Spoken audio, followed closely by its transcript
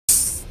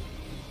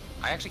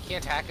I actually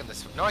can't hack in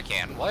this. No, I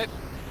can. What?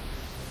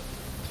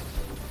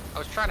 I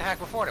was trying to hack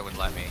before and it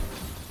wouldn't let me.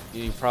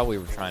 You probably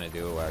were trying to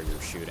do it while you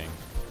were shooting.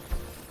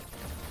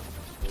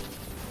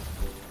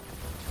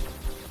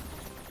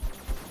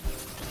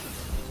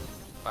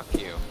 Fuck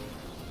you.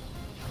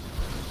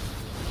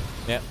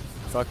 Yep.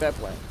 Fuck that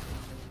plan.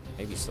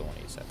 Maybe you still want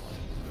to use that plan.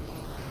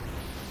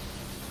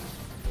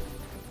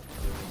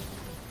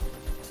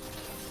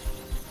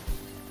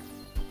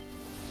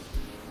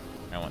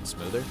 I want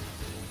smoother.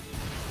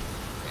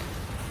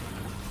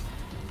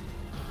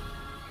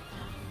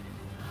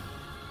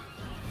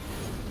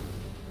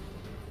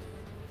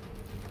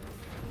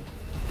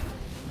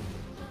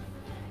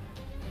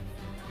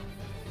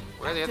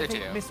 Where are the other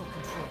two? Missile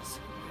controls.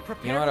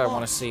 You know what I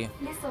want to see?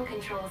 Missile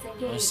controls I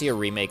want engaged. to see a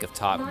remake of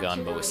Top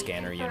Gun, but with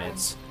scanner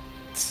units.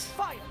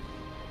 Fire.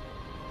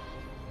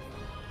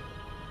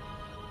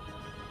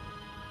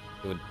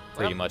 It would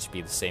pretty much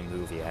be the same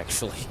movie,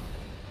 actually.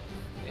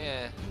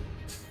 Yeah.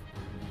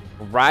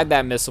 Ride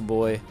that missile,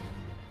 boy.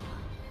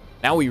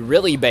 Now we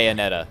really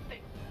Bayonetta.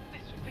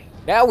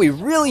 Now we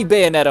really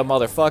Bayonetta,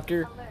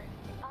 motherfucker. Alert.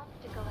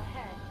 Obstacle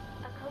ahead.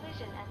 A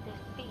collision at this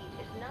speed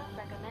is not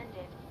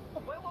recommended.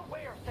 Well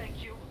aware,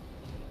 thank you.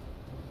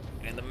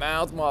 In the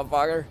mouth,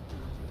 motherfucker.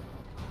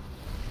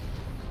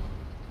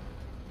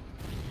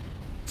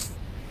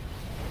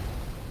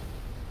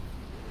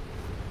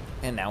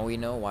 And now we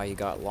know why you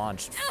got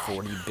launched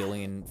 40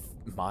 billion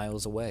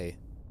miles away.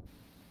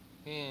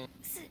 Yeah.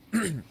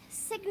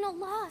 Signal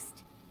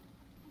lost.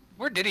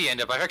 Where did he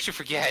end up? I actually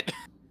forget.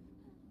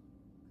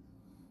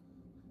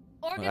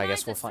 Well, I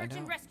guess we'll find Organize a search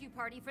and out. rescue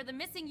party for the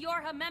missing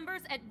Yorha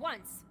members at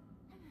once.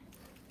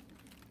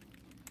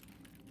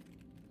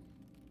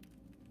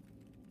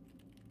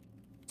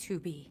 To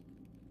be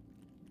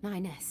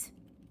 9S.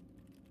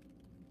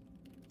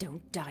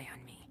 Don't die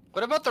on me.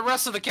 What about the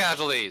rest of the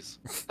casualties?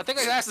 I think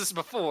I asked this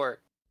before.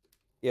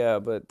 Yeah,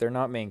 but they're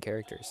not main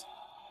characters.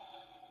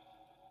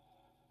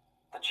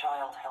 The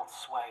child held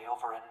sway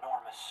over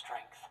enormous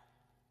strength.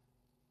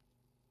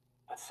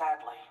 But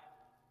sadly,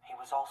 he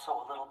was also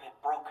a little bit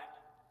broken.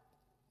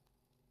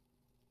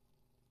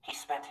 He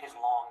spent his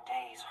long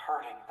days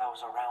hurting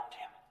those around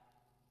him.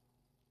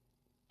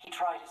 He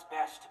tried his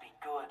best to be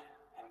good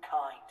and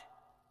kind.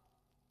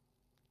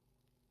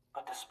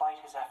 But despite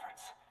his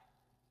efforts,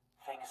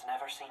 things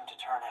never seemed to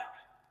turn out.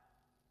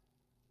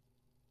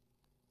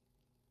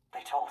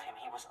 They told him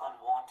he was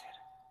unwanted.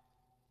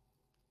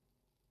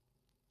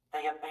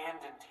 They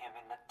abandoned him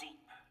in the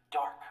deep,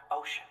 dark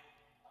ocean.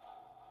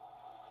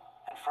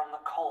 And from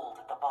the cold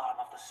at the bottom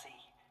of the sea,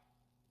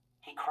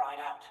 he cried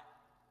out,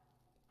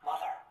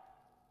 "Mother,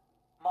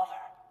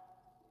 Mother,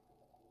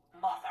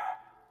 Mother,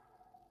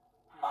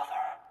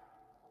 Mother."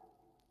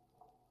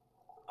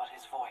 But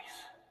his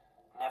voice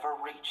never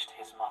reached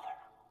his mother.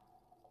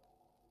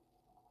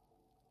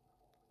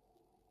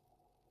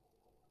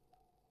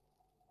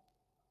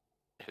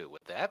 Who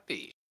would that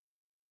be?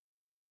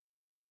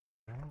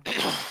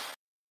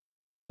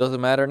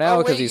 Doesn't matter now Oh,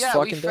 because wait, he's yeah,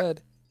 fucking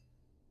dead.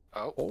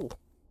 Oh. Oh.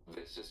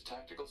 This is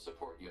Tactical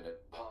Support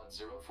Unit Pod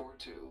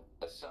 042,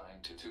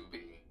 assigned to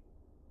 2B.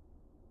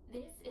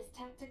 This is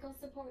Tactical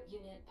Support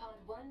Unit Pod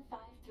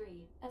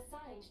 153,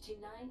 assigned to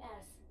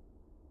 9S.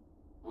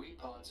 We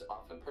pods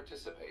often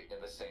participate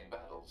in the same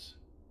battles.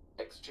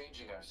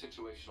 Exchanging our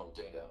situational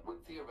data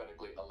would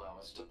theoretically allow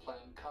us to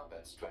plan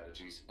combat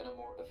strategies in a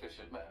more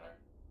efficient manner.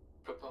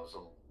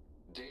 Proposal: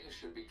 data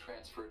should be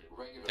transferred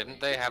regularly. Didn't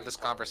they have this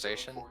between Pod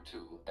conversation?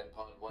 042 and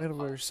Pod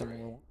Where's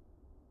 153.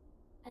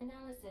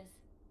 Analysis.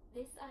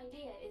 This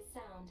idea is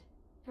sound.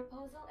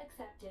 Proposal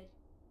accepted.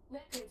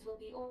 Records will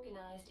be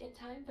organized in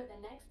time for the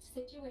next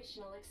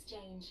situational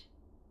exchange.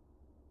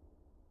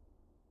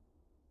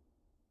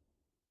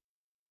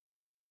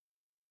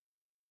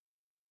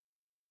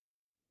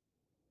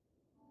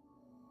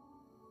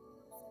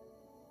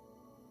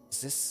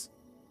 Is this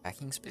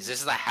hacking space? Is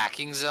this the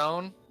hacking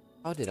zone?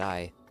 How did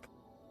I?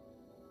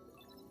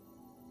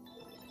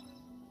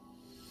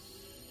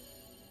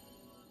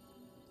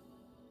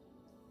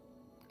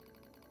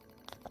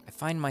 I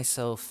find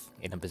myself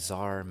in a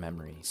bizarre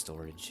memory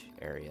storage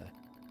area,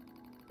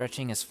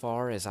 stretching as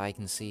far as I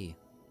can see.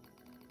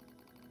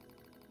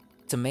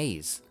 It's a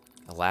maze,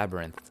 a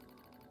labyrinth,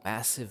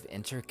 massive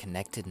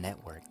interconnected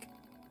network.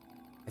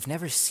 I've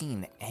never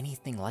seen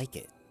anything like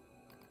it.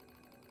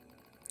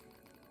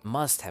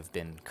 Must have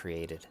been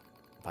created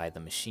by the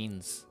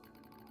machines.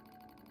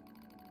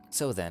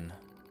 So then,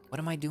 what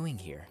am I doing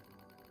here?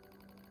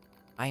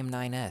 I am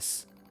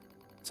 9S.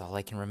 That's all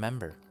I can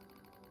remember.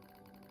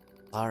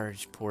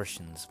 Large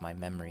portions of my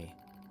memory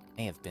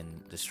may have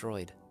been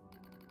destroyed.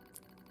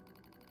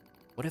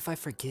 What if I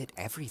forget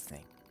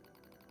everything?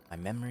 My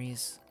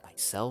memories,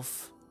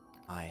 myself,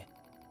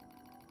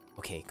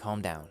 Okay,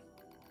 calm down.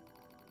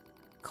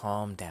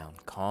 Calm down,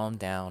 calm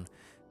down,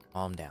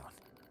 calm down.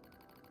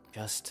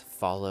 Just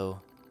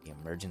follow the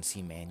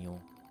emergency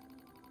manual.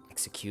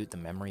 Execute the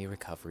memory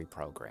recovery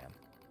program.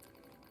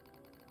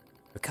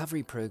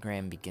 Recovery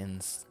program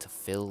begins to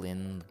fill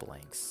in the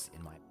blanks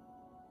in my...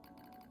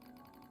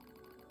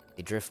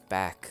 They drift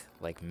back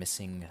like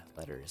missing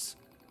letters,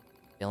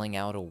 filling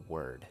out a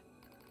word.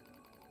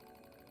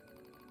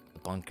 The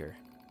bunker,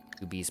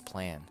 2B's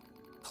plan,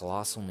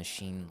 colossal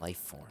machine life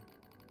form,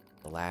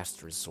 the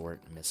last resort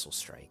missile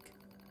strike.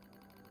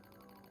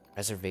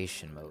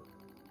 Preservation mode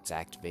is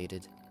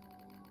activated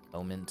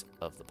moment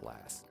of the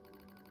blast.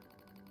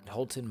 It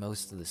halted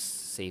most of the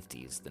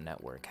safeties the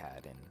network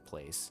had in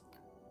place.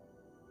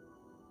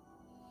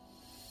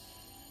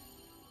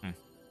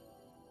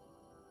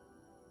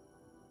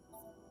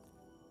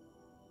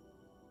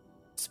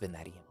 It's been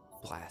that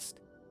blast.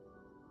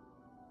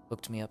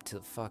 Hooked me up to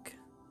the fuck.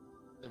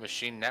 The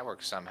machine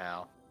network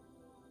somehow.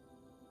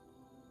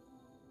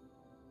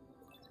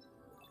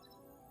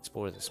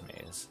 Explore this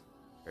maze.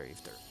 Very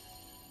thorough.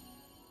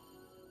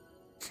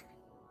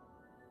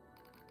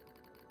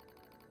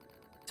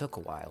 Took a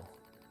while.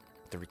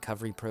 The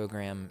recovery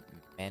program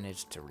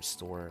managed to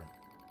restore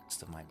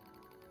most of my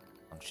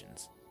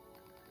functions.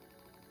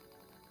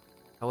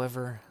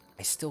 However,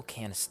 I still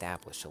can't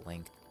establish a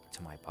link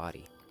to my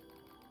body.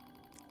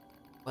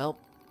 Well,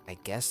 I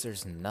guess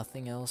there's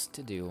nothing else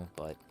to do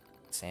but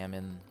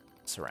examine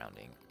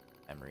surrounding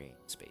memory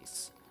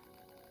space.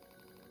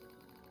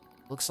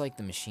 Looks like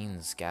the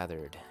machines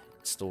gathered,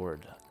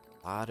 stored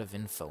a lot of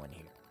info in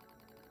here.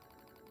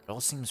 It all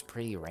seems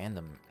pretty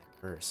random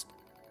at first,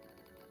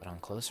 but on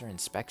closer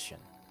inspection,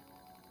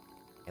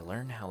 I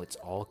learn how it's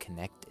all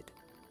connected.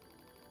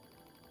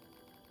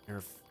 There are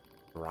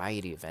a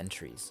variety of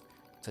entries,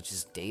 such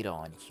as data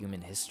on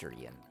human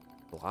history and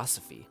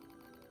philosophy.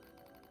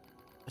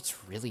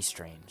 What's really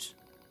strange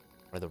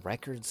are the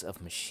records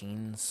of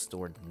machines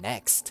stored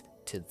next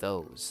to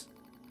those.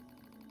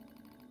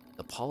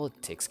 The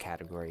politics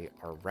category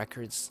are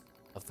records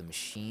of the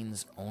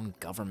machine's own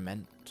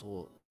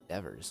governmental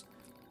endeavors.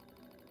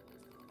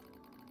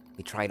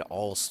 They tried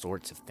all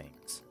sorts of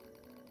things.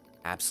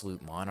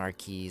 Absolute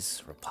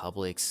monarchies,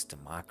 republics,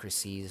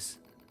 democracies.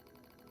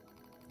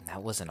 And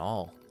that wasn't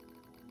all.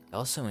 They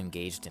also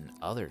engaged in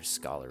other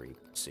scholarly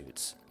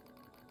pursuits,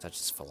 such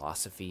as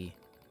philosophy,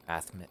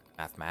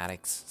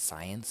 mathematics,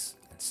 science,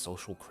 and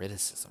social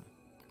criticism.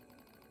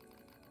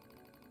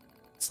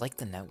 It's like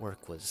the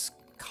network was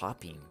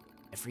copying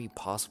every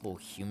possible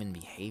human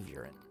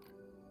behavior and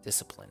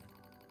discipline.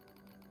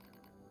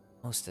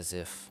 Almost as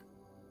if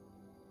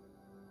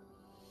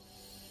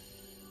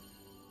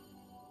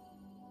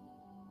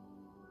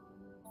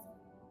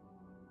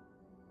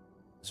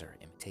are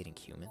imitating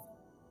human?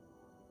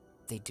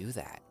 They do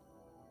that.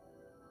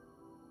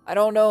 I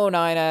don't know,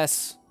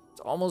 9S.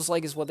 It's almost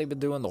like it's what they've been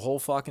doing the whole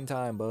fucking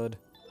time, bud.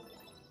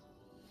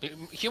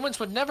 Humans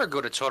would never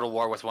go to total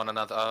war with one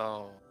another.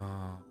 Oh.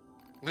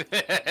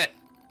 I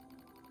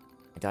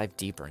dive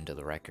deeper into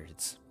the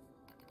records.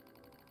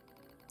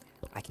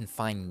 I can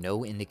find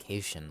no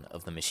indication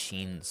of the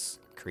machines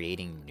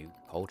creating new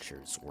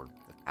cultures or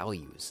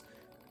values.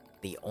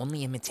 They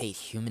only imitate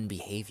human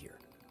behavior.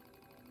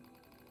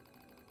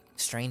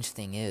 The strange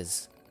thing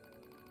is,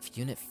 if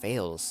unit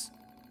fails,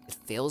 it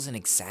fails in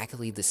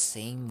exactly the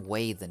same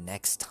way the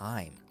next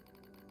time.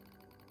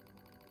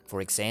 For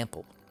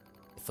example,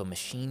 if a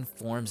machine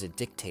forms a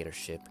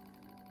dictatorship,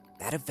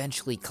 that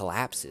eventually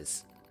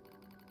collapses.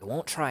 It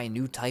won't try a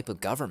new type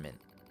of government.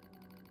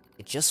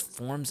 It just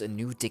forms a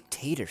new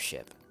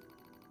dictatorship.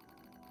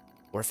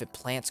 Or if it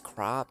plants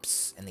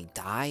crops and they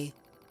die,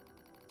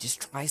 it just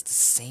tries the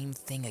same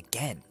thing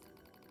again.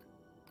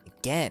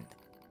 Again.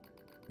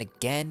 And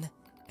again.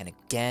 And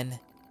again.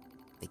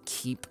 They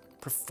keep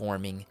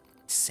performing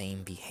the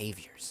same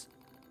behaviors.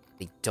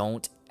 They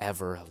don't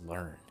ever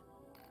learn.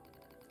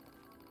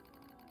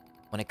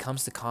 When it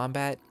comes to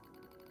combat,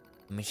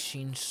 the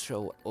machines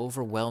show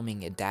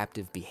overwhelming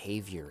adaptive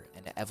behavior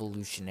and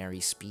evolutionary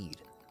speed.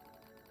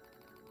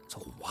 So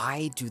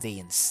why do they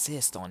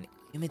insist on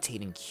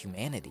imitating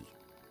humanity?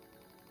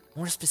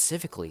 More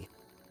specifically,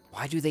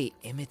 why do they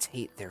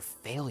imitate their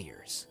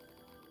failures?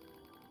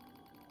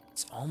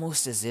 It's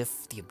almost as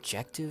if the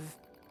objective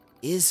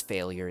is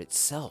failure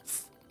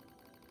itself.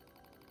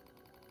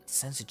 I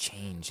sense a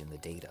change in the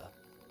data,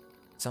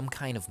 some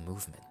kind of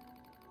movement.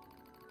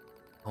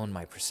 Hone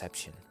my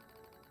perception,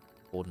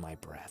 hold my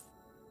breath.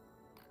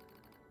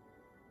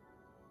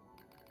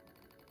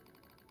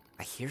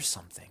 I hear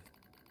something.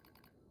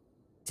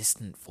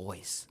 Distant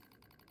voice.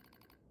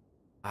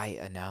 I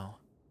now.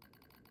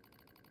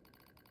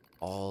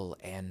 All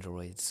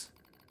androids.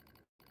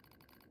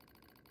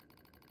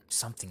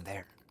 Something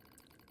there.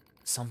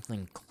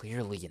 Something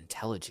clearly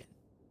intelligent.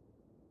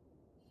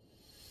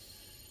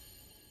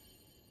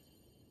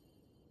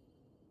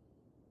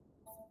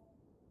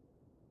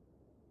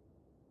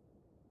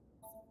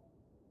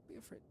 Be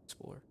afraid to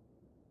explore.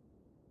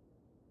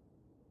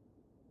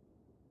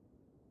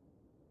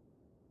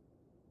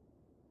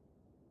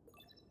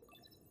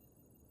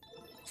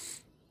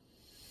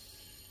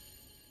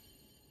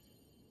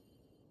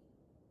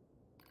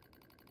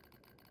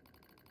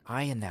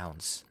 I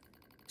announce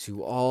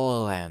to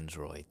all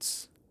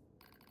androids.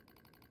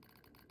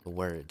 The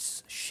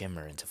words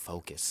shimmer into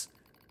focus.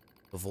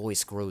 The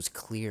voice grows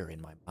clear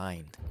in my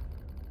mind.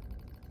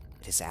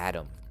 It is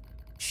Adam,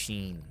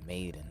 machine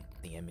made in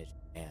the image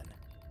of man.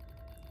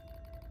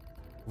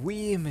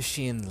 We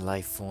machine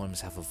life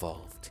forms have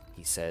evolved,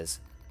 he says.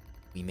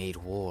 We made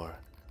war,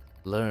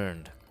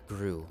 learned,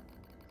 grew.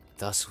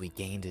 Thus we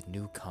gained a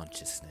new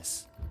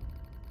consciousness.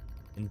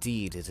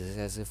 Indeed, it is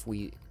as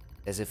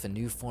if a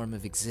new form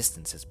of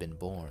existence has been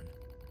born.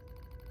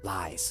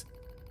 Lies.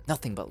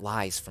 Nothing but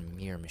lies from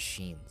mere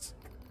machines.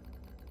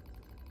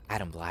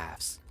 Adam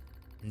laughs.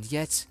 And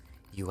yet,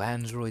 you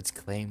androids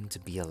claim to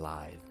be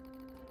alive.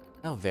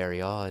 How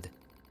very odd.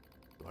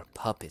 You are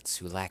puppets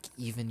who lack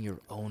even your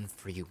own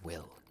free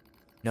will.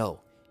 No,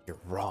 you're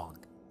wrong.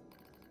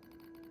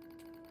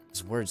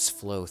 His words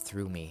flow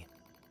through me,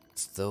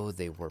 as though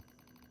they were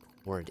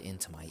poured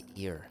into my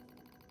ear.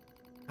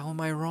 How am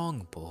I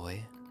wrong,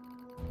 boy?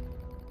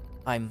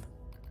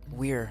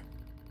 We're...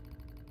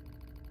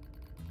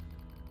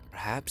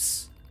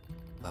 Perhaps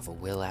you have a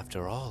will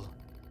after all,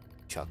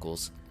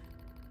 chuckles.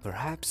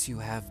 Perhaps you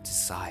have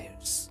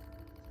desires.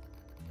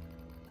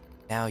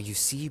 Now you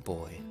see,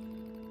 boy,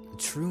 the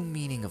true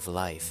meaning of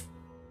life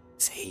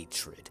is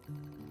hatred.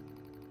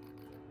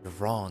 You're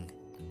wrong.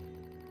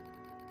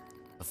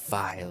 A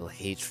vile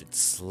hatred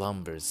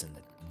slumbers in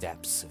the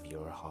depths of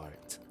your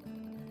heart.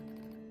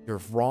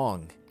 You're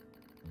wrong.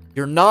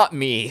 You're not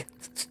me!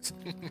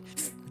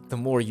 The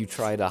more you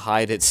try to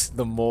hide it,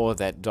 the more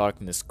that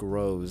darkness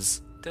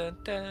grows. Dun,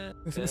 dun,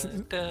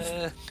 dun,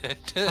 dun, dun,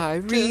 dun, I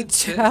dun,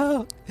 reach dun.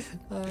 out,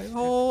 I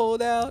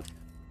hold out.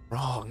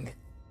 Wrong.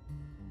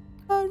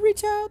 I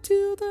reach out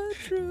to the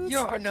truth.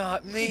 You're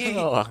not me.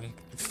 Wrong.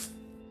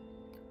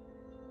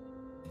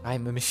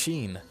 I'm a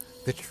machine,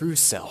 the true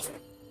self.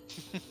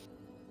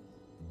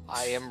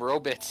 I am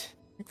Robit.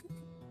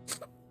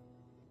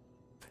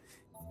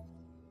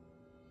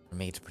 We're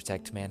made to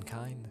protect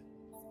mankind.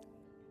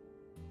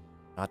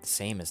 Not the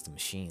same as the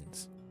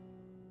machines.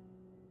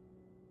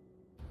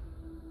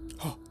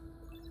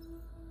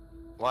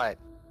 What?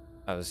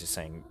 I was just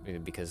saying,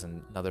 because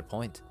another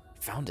point.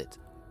 Found it.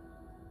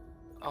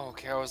 Oh,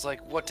 okay, I was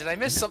like, what? Did I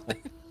miss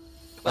something?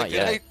 Not Like,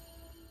 yet.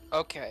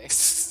 Okay.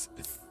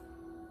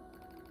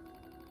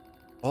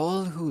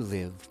 All who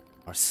live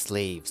are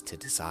slaves to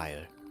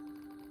desire.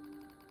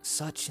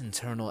 Such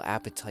internal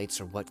appetites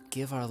are what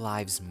give our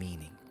lives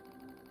meaning.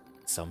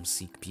 Some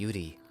seek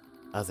beauty,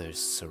 others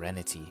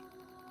serenity.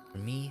 For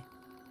me,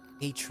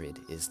 hatred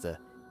is the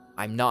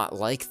I'm not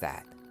like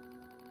that.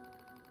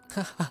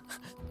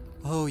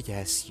 Oh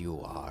yes,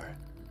 you are.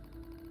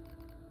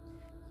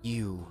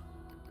 You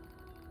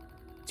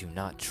do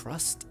not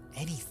trust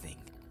anything.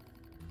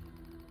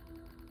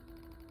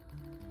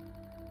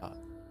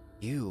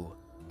 You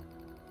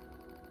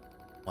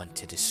want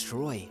to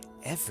destroy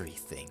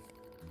everything.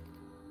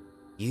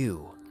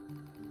 You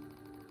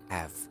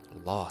have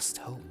lost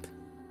hope.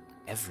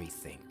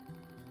 Everything.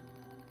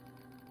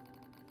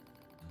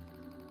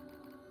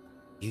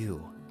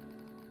 You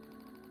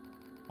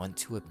want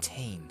to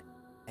obtain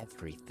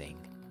everything.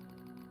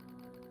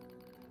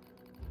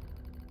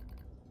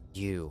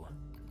 You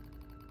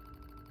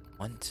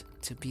want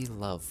to be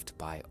loved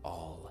by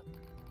all.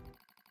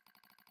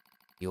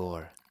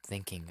 You're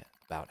thinking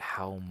about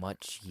how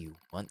much you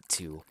want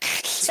to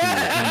be,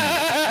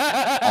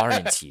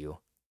 aren't you?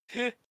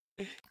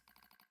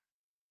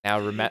 Now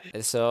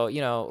remember, so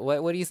you know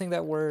what do you think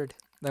that word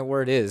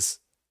is?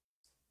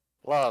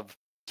 Love.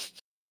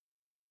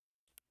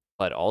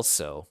 But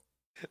also,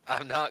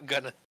 I'm not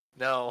gonna.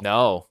 No.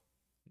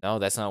 no,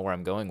 that's not where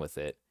I'm going with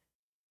it.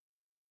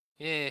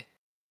 Yeah.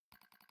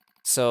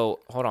 So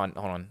hold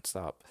on,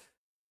 stop.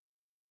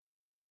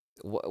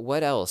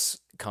 What else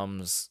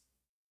comes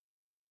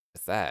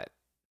with that?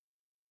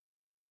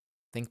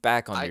 Think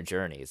back on your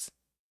journeys.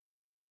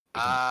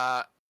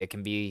 It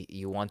can be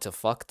you want to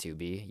fuck to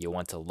be, you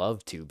want to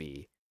love to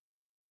be.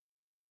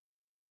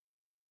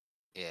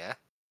 Yeah.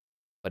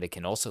 But it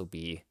can also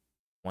be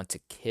want to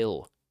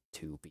kill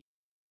to be.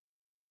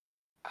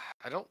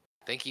 I don't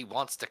think he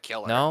wants to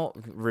kill her. No,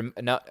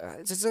 no,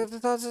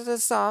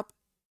 stop.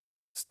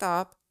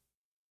 Stop.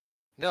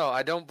 No,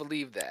 I don't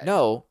believe that.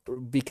 No,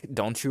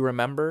 don't you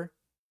remember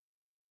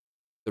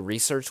the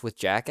research with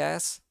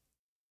Jackass?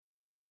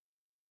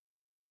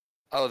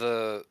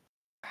 Oh,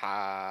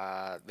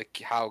 how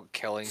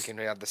killing can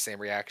have the same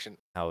reaction.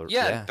 How,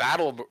 Yeah,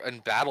 in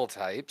battle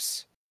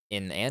types.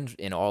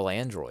 In all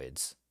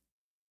androids.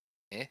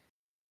 Eh?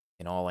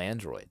 In all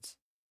androids.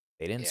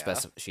 They didn't Yeah.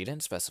 specify. She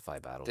didn't specify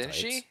battle Didn't types.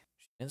 she?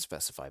 She didn't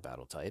specify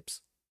battle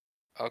types.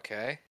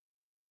 Okay.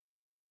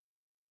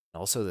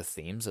 Also, the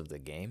themes of the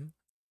game.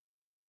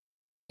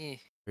 Eh.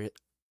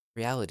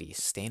 Reality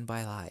stained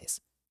by lies.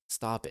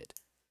 Stop it.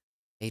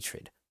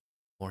 Hatred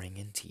pouring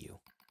into you.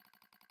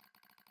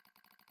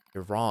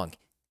 You're wrong.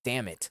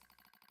 Damn it.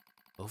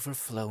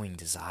 Overflowing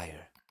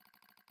desire.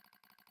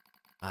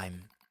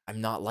 I'm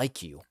not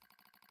like you.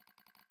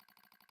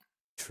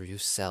 True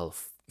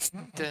self.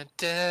 Dun, dun,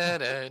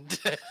 dun,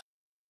 dun.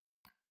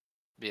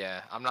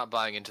 Yeah, I'm not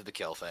buying into the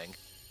kill thing.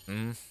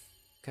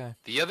 Okay.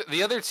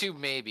 The other two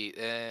maybe.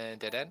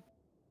 Dead end.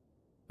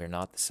 We're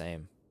not the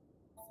same.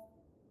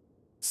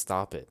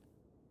 Stop it.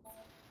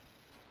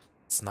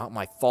 It's not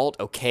my fault,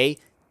 okay?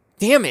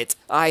 Damn it!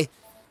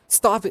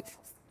 Stop it!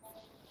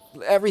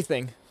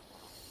 Everything.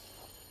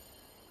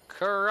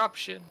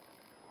 Corruption.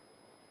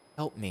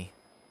 Help me.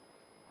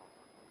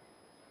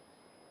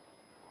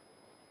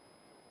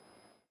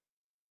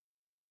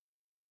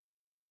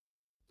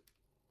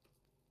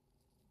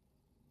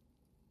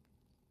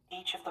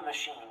 Each of the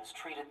machines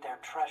treated their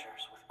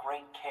treasures with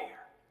great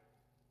care.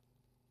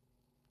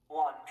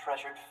 One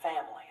treasured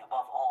family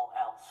above all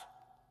else.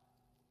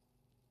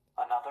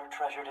 Another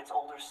treasured its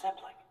older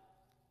sibling.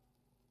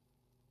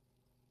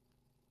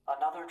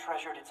 Another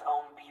treasured its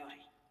own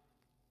beauty.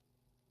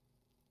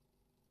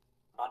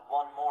 But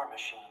one more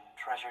machine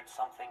treasured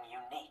something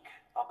unique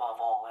above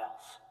all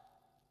else.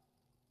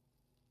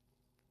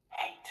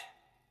 Hate.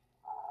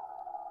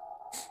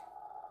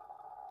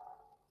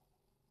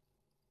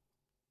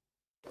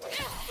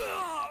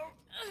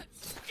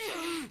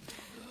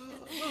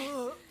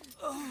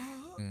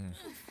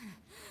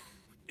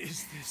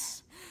 Is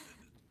this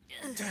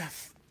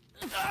death?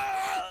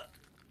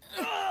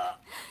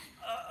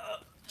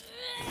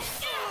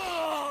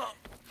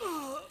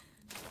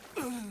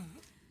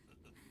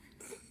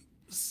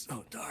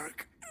 So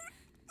dark,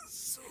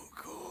 so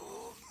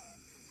cold.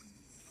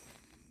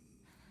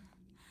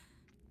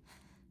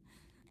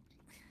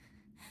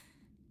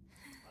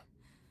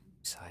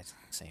 Besides,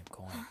 same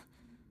coin.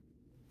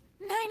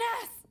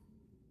 9S!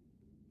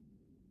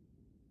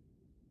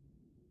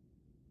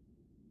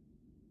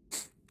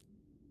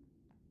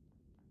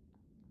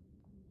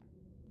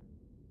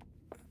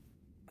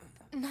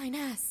 Nine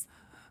S.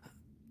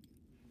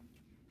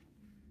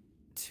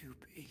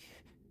 2B.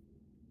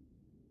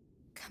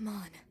 Come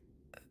on.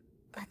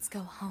 Let's go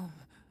home.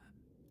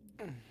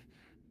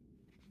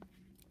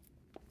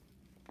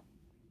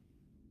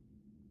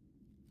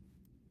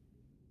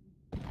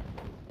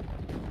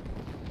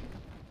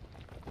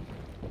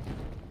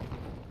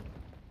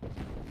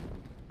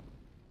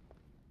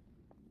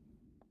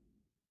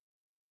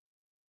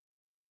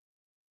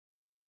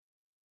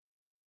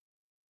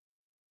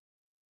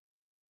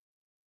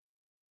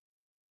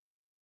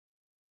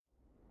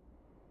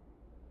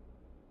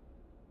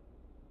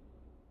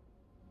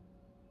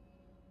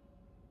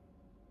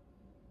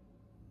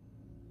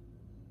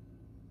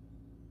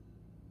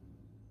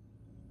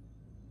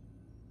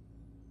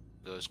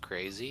 Goes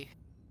crazy.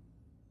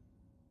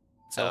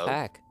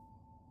 Self-hack.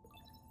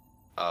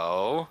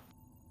 Oh.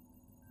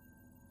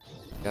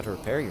 Gotta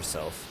repair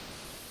yourself.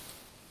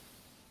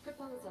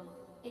 Proposal.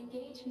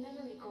 Engage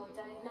memory core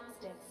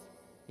diagnostics.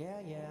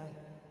 Yeah.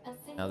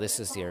 Now this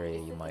is the area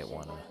you might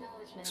want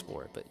to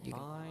explore, but you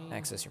can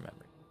access your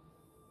memory.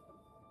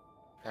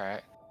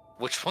 Alright.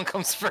 Which one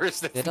comes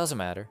first? It doesn't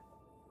matter.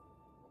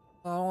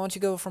 Why don't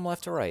you go from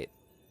left to right?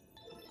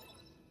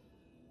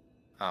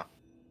 Oh.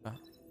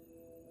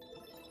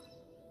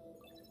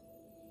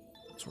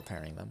 Just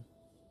repairing them.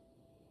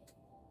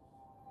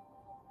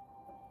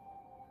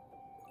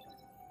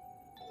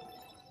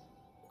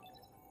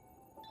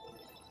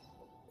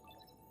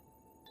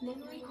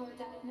 Memory core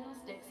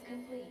diagnostics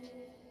complete.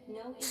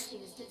 No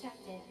issues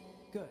detected.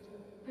 Good.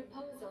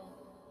 Proposal.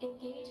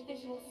 Engage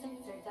visual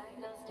sensor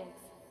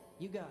diagnostics.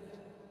 You got it.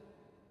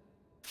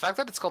 The fact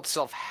that it's called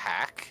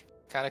self-hack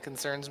kind of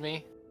concerns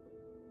me.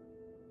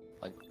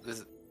 Like,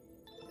 this.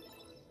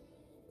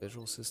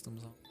 Visual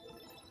systems on.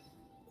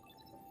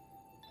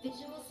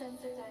 Visual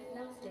sensor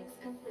diagnostics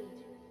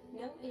complete.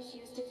 No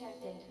issues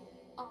detected.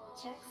 All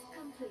checks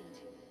complete.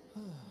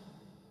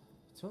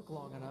 Took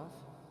long enough.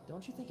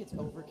 Don't you think it's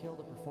overkill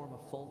to perform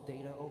a full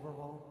data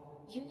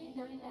overhaul? Unit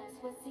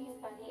 9S was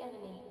seized by the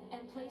enemy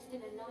and placed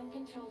in a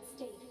non-controlled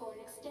state for an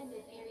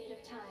extended period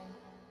of time.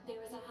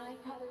 There is a high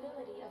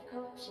probability of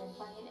corruption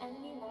by an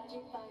enemy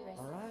logic virus.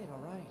 All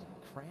right.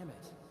 Cram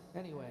it.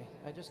 Anyway,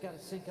 I just gotta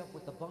sync up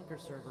with the bunker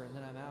server and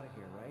then I'm out of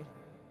here, right?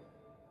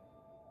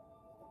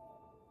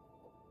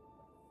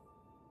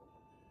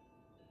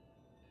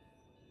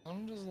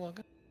 I'm just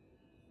looking.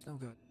 Oh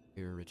god.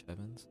 Here, Rich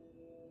Evans.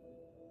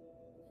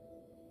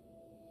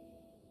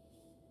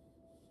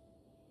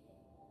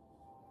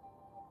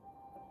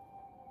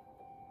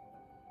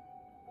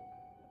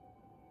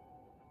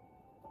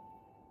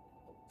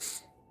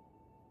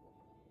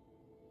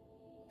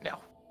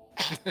 No.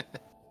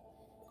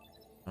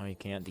 Oh, you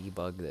can't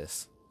debug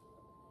this.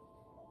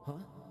 Huh?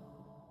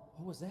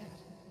 What was that?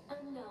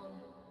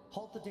 Unknown.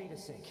 Halt the data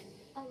sync.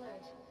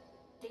 Alert.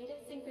 Data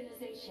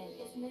synchronization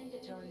is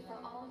mandatory for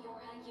all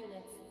Yorha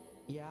units.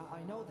 Yeah,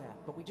 I know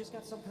that, but we just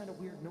got some kind of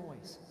weird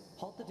noise.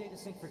 Halt the data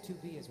sync for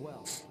 2B as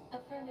well.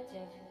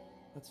 Affirmative.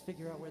 Let's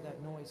figure out where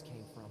that noise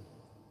came from.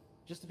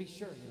 Just to be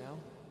sure, you know?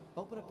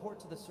 Open a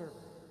port to the server.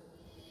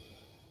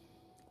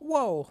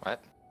 Whoa!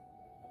 What?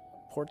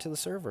 Port to the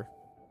server.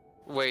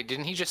 Wait,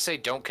 didn't he just say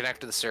don't connect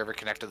to the server,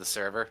 connect to the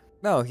server?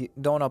 No,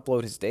 don't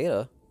upload his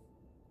data.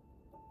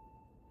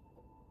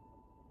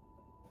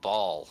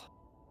 Ball.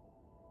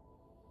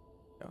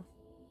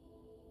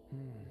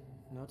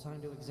 No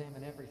time to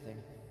examine everything.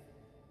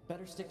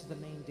 Better stick to the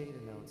main data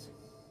nodes.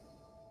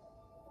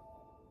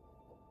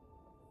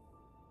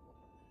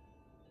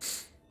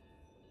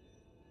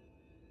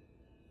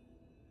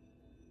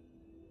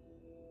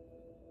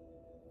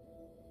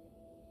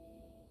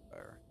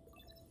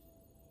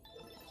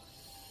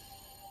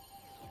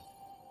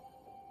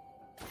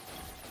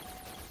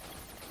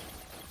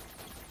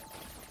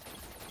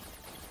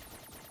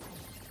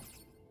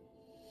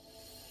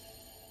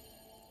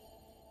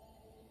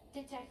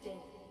 Detected.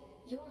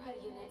 Yorha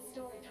unit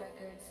storage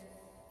records.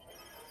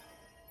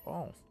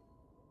 Oh.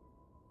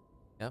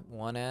 Yep,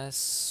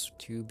 1S,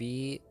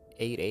 2B,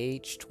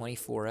 8H,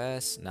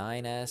 24S,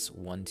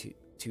 9S,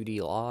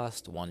 2D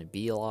lost,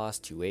 1B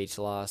lost, 2H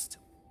lost,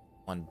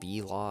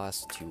 1B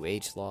lost,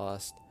 2H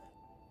lost.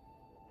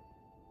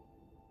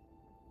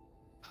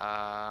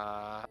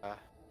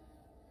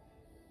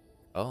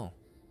 Oh,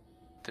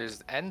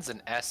 There's N's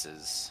and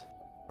S's.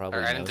 Or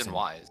probably N's and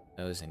Y's.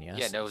 Nose and yes.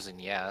 Yeah, no's and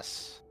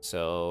yes.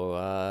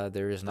 So,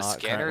 there is The not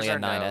scanners currently a are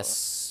no.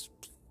 9S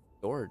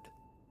stored.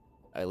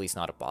 At least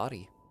not a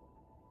body.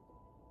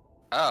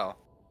 Oh.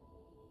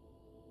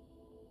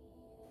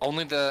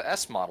 Only the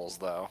S models,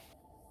 though.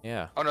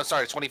 Yeah. Oh, no,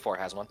 sorry, 24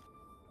 has one.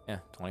 Yeah,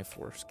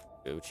 24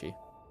 Gucci.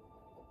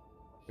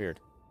 Weird.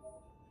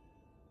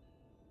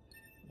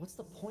 What's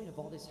the point of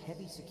all this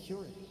heavy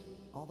security?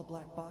 All the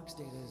black box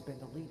data has been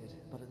deleted,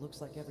 but it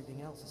looks like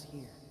everything else is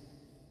here.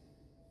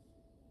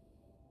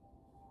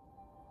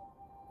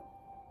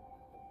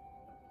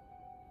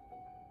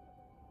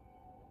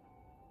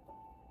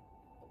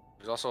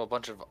 There's also a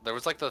bunch of... There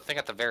was, like, the thing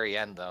at the very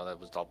end, though, that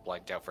was all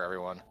blanked out for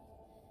everyone.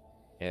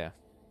 Yeah.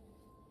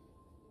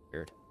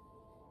 Weird.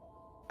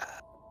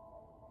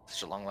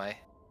 Such a long way.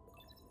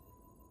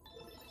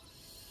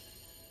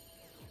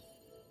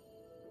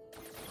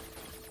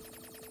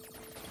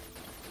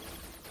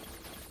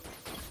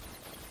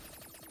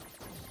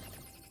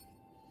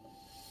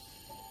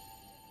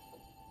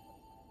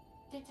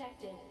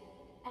 Detected.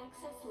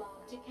 Access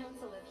log to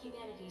Council of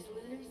Humanity's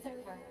lunar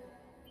server.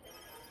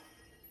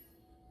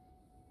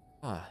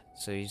 Ah,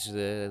 so these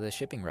are the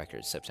shipping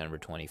records. September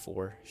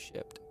 24,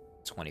 shipped.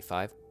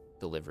 25,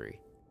 delivery.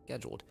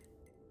 Scheduled.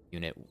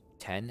 Unit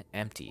 10,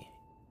 empty.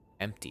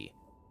 Empty.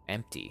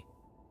 Empty.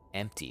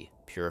 Empty.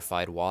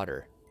 Purified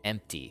water.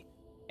 Empty.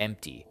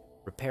 Empty.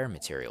 Repair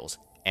materials.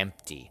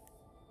 Empty.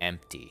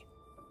 Empty.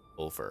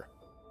 Over.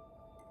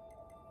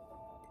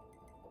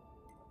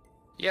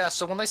 Yeah,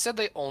 so when they said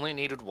they only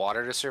needed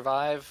water to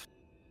survive...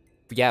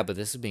 Yeah, but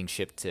this is being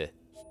shipped to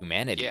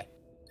humanity. Yeah.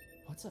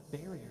 What's a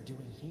barrier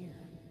doing here?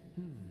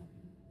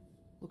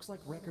 Looks like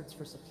records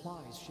for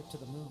supplies shipped to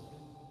the moon.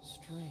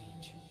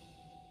 Strange.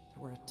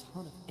 There were a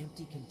ton of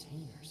empty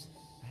containers.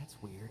 That's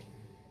weird.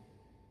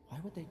 Why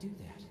would they do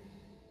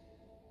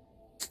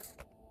that?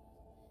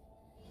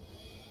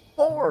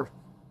 More!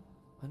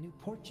 A new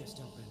port just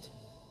opened.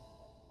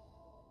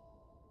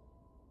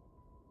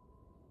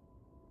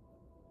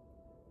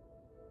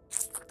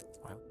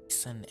 Why would we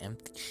send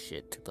empty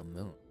shit to the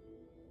moon?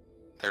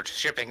 They're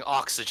shipping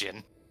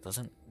oxygen.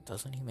 Doesn't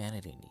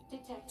humanity need?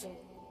 Detected.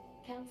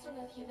 Council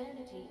of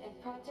Humanity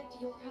and Project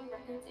Yorha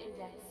Records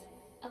Index.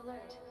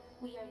 Alert.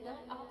 We are not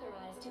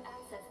authorized to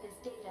access this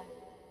data.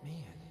 Man,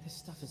 this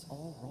stuff is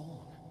all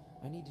wrong.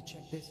 I need to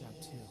check this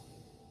out too.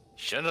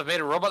 Shouldn't have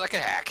made a robot that could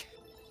hack.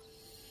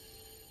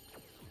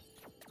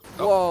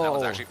 Whoa! Oh, that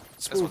one's actually,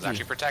 this one's Spooky.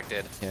 actually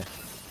protected. Yeah.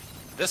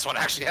 This one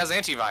actually has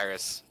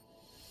antivirus.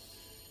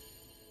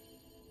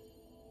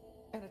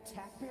 An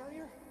attack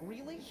barrier?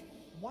 Really?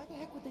 Why the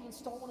heck would they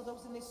install one of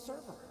those in this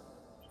server?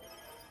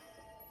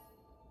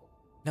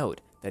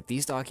 Note that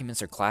these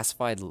documents are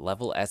classified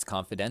level S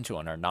confidential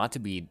and are not to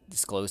be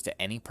disclosed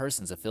to any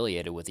persons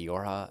affiliated with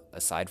Yorha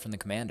aside from the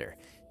commander.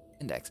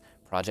 Index.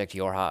 Project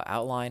Yorha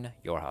Outline,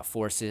 Yorha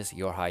Forces,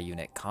 Yorha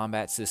Unit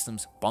Combat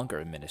Systems, Bunker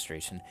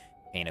Administration,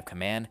 Chain of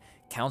Command,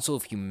 Council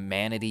of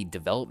Humanity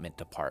Development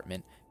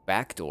Department,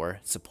 Backdoor,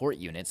 Support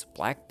Units,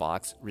 Black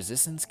Box,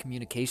 Resistance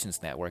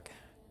Communications Network.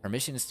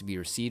 Permission is to be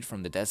received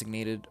from the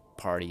designated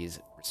parties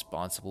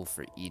responsible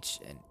for each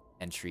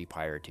entry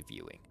prior to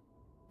viewing.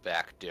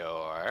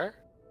 Backdoor.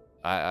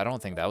 I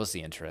don't think that was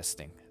the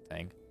interesting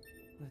thing.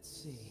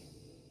 Let's see.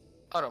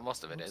 Oh no,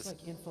 most of it Looks is.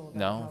 like info about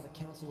No. how the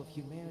Council of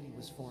Humanity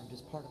was formed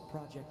as part of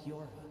Project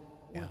Yorha.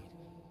 Yeah.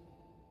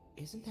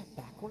 Wait, isn't that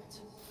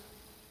backwards?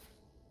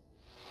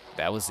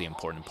 That was the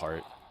important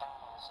part.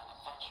 Battles and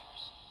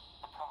adventures,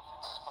 the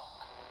prophets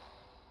spoke.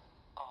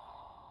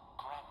 Oh,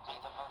 grant me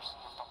the mercy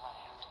of the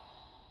land.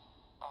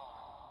 Oh,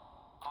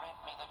 grant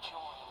me the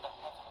joy of the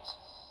heavens.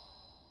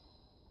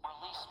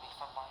 Release me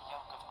from my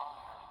yoke of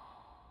iron.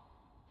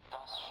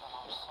 Thus shall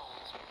our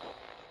souls be.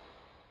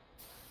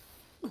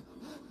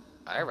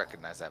 I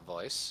recognize that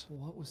voice.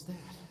 What was that?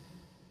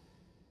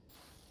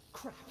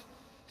 Crap!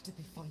 Did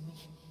they find me?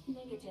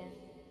 Negative.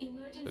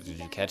 Emergency Did you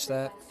backup catch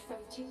that? request from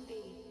 2B.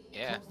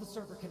 Yeah. Close the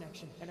server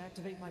connection and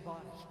activate my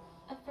body.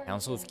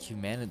 Council of Affirmative.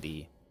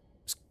 Humanity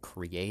was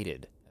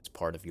created as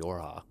part of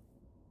Yorha.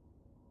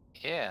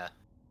 Yeah.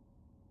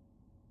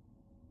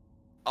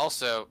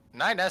 Also,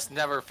 9S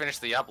never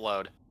finished the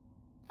upload.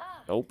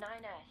 Ah, Nope.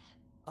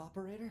 9S.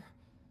 Operator?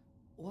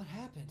 What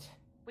happened?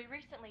 We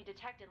recently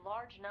detected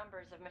large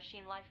numbers of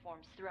machine life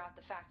forms throughout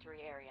the factory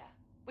area.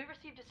 We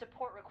received a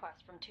support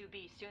request from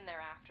 2B soon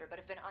thereafter, but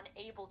have been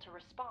unable to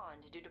respond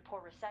due to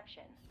poor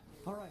reception.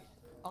 Alright,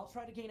 I'll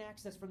try to gain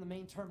access from the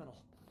main terminal.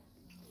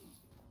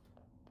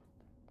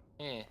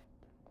 Eh.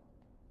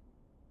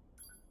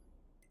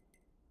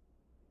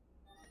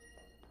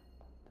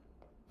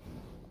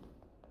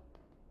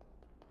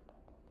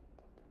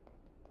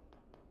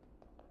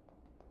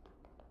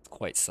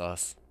 quite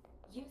sus.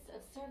 Use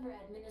of server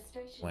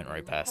administration Went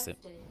right past it.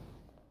 requested.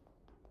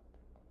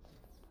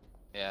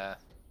 Yeah.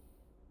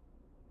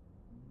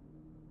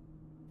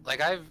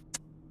 Like I've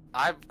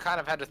kind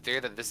of had a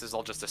theory that this is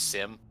all just a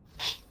sim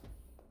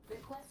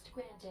Request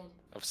granted.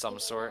 of some You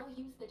may sort. now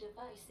use the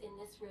device in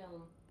this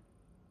room.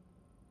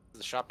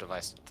 The shop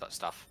device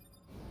stuff.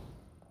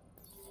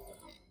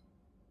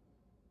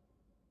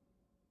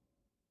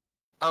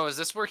 Oh, is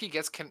this where he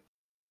gets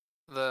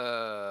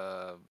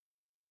the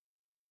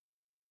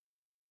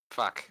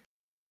fuck?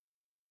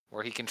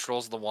 Where he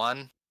controls the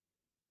one?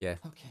 Yeah.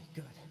 Okay,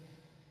 good.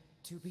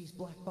 2B's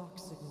black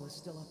box signal is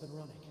still up and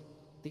running.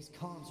 These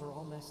comms are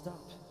all messed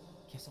up.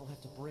 Guess I'll have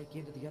to break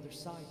into the other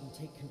side and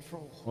take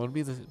control. What would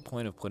be the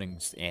point of putting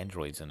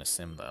androids in a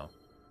sim, though?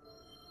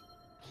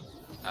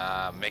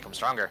 Make them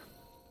stronger.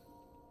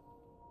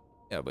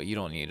 Yeah, but you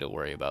don't need to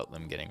worry about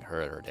them getting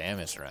hurt or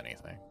damaged or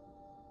anything.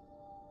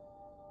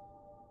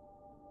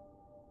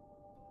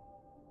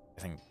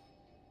 I think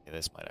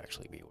this might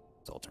actually be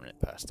his alternate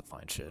path to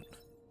find shit.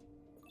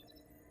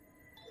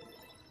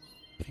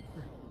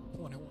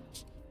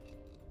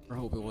 I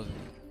hope it wasn't.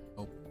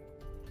 Oh.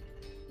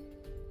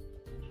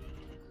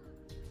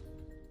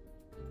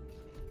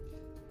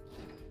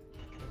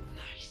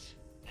 Nice.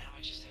 Now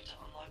I just have to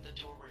unlock the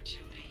door where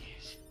 2B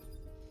is.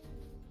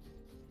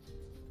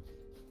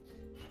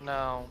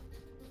 No.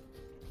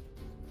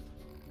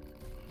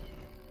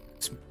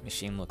 This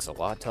machine looks a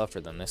lot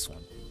tougher than this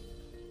one.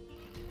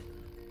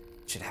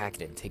 Should hack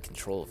it and take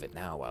control of it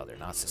now while they're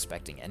not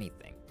suspecting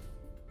anything.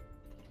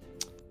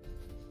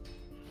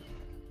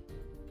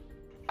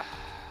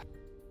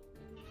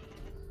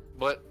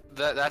 But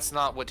that's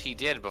not what he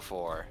did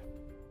before.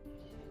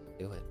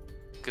 Do it.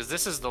 Because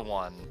this is the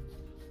one.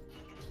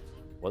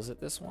 Was it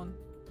this one?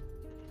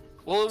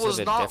 Well, it It's a was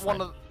bit not different.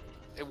 one of.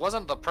 It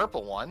wasn't the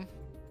purple one.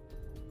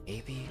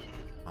 Maybe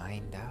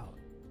find out.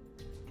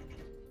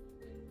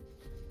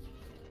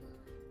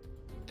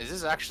 Is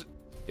this actually?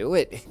 Do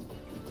it.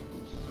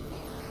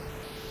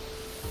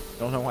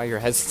 Don't know why you're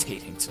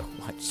hesitating so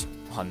much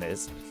on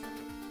this.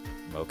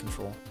 Remote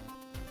control.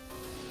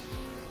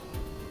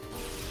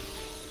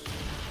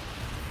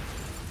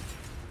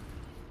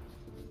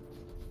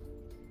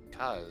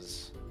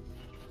 Cause.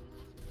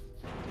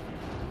 If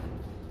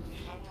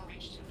I want to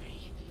reach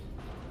 2B,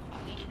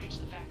 I'll need to reach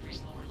the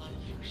factory's lower level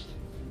first.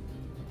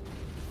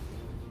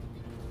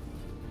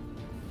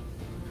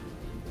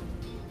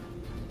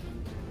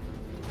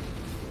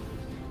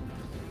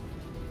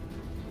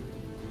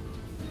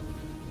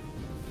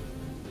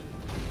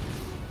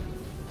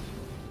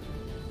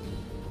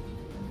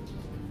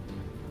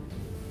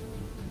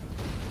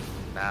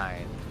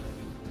 Nine.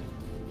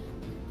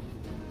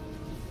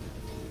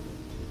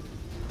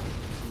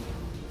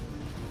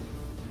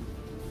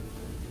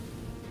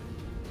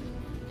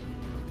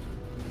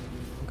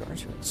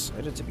 Aren't you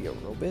excited to be a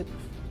robot?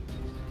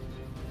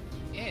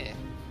 Yeah.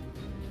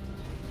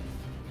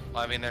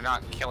 Well, I mean, they're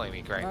not killing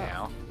me right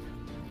now.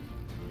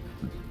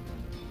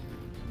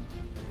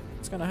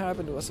 What's gonna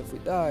happen to us if we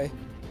die?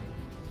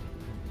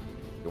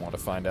 You want to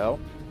find out?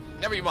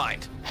 Never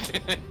mind.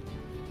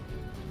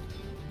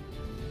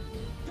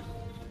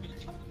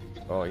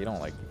 Oh, you don't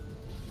like.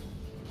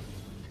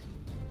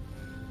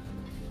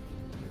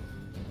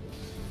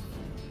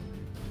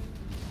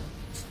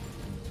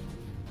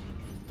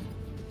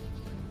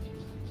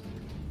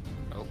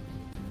 Oh.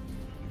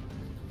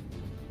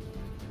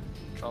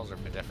 Controls are a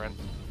bit different.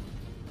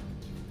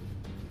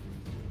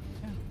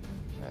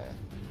 Yeah.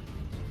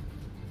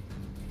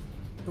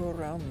 Go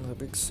around the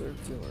big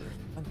circular.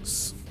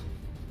 Thanks.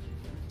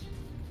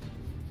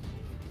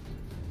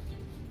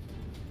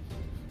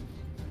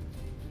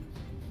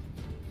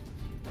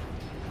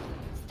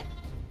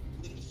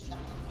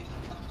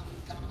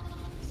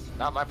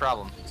 Not my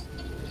problem.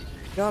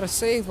 Gotta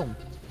save them.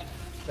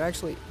 You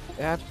actually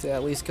have to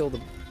at least kill the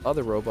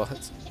other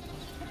robots.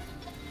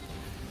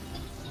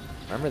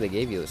 Remember they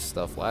gave you this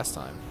stuff last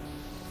time.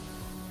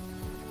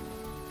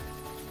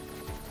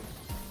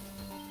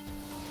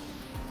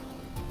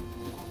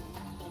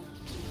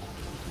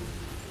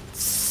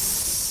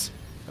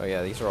 Oh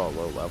yeah, these are all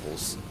low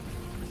levels.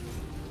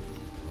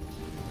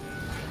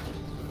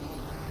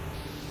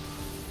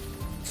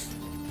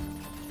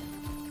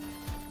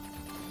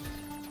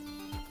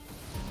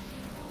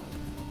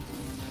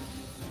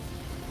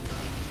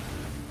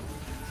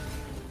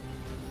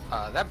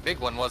 That big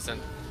one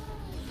wasn't.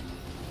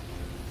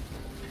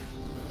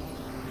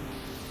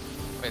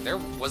 Wait,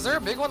 was there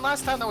a big one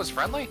last time that was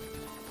friendly?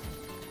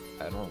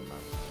 I don't remember.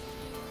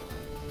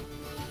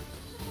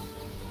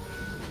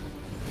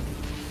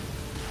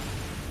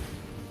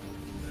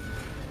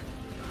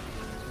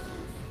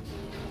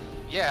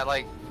 Yeah,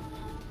 like.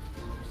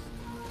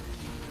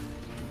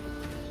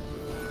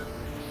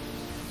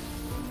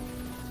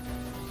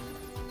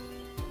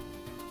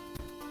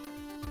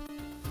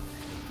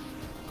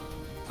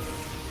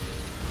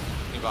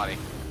 New body.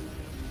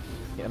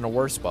 In a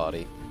worse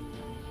body.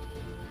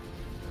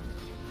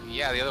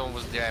 Yeah, the other one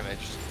was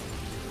damaged.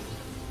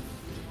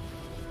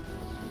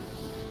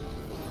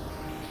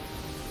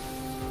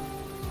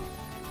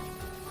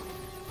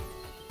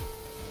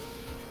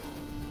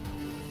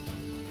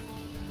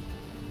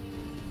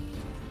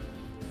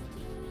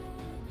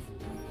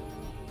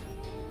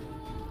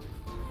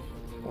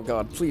 Oh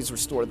god, please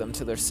restore them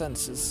to their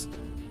senses.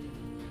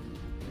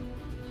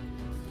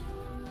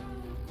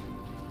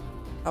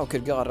 How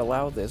could God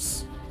allow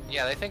this?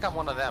 Yeah, they think I'm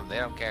one of them. They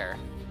don't care.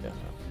 Yeah.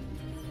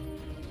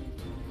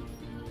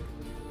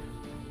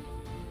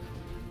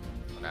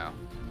 No.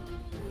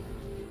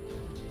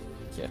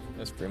 Yeah,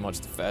 that's pretty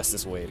much the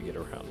fastest way to get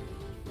around.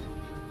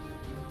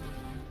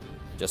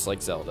 Just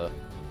like Zelda.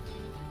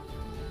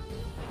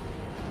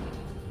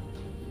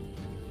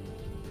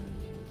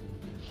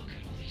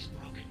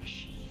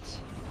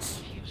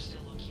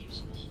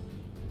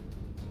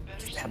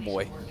 That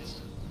boy.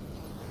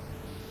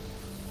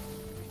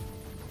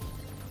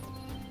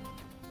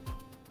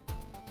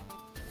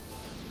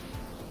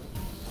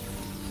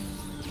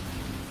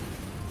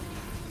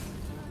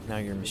 Now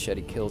your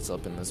machete kills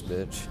up in this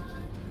bitch.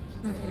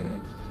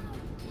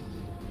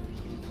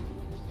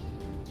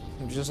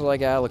 Just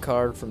like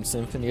Alucard from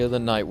Symphony of the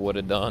Night would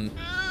have done.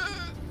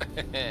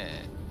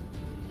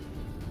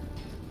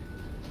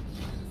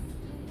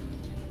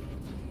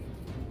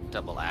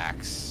 Double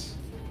axe.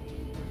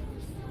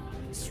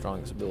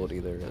 Strongest ability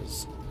there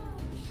is.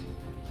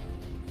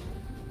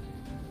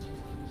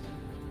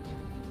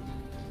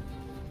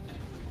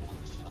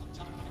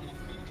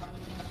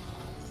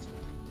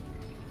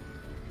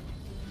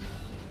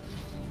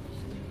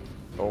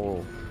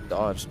 Oh,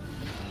 dodged.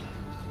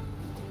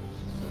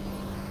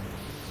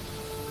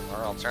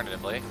 Or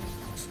alternatively.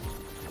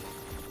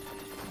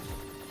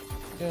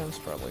 Yeah, it's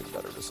probably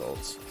better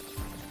results.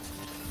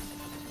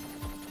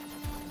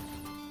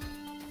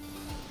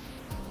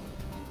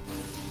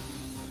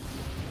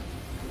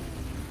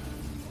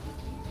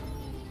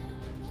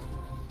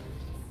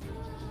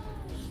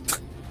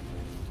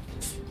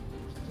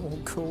 Oh,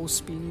 cool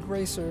speed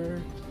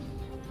racer.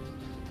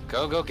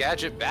 Go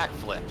gadget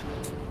backflip.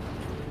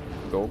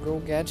 Go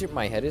gadget,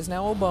 my head is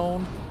now a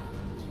bone.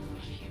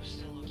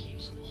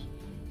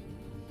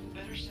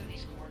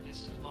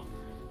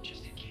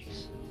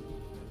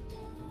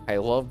 I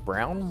love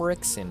brown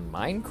bricks in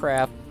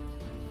Minecraft.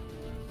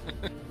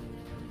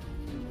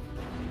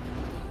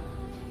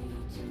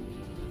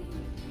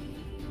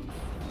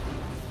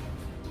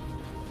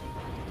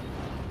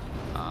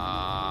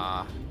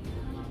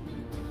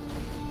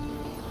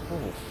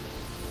 Oh.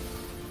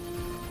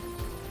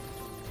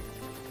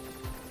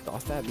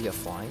 Thought that'd be a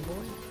flying boy?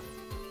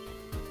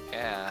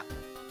 Yeah.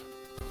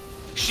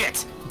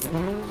 Shit!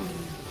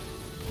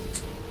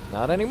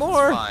 Not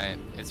anymore. It's fine.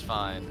 It's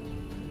fine.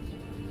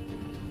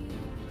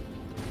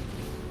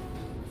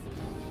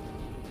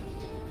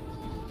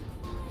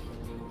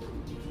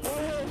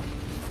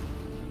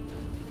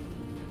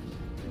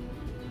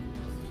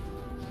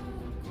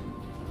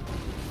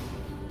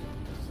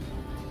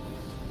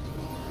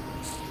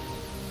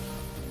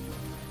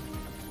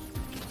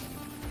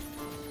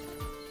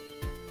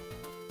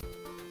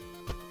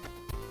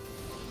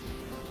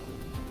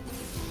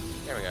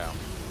 There we go.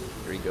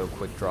 Here you go,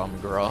 quick draw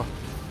McGraw.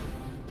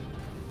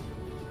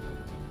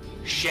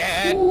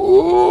 Shit!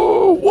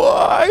 Ooh,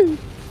 why?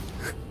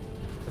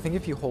 I think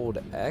if you hold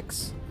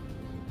X.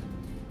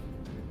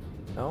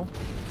 No?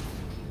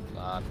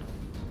 God.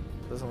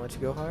 Doesn't let you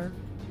go higher?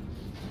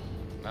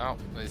 No,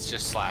 it's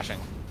just slashing.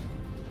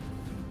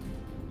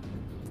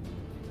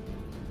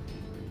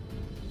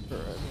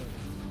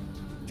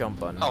 Jump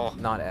button, Oh.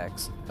 not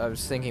X. I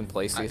was thinking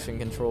PlayStation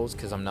controls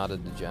because I'm not a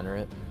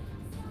degenerate.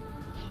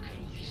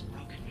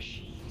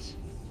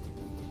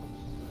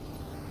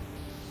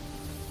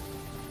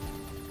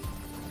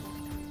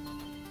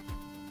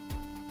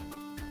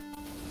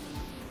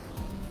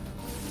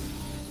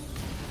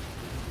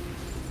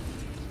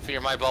 Fear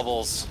my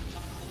bubbles.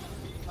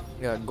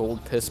 You got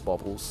gold piss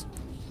bubbles.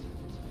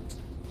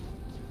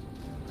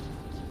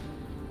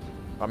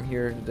 I'm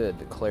here to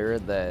declare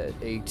that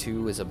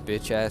A2 is a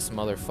bitch-ass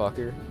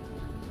motherfucker.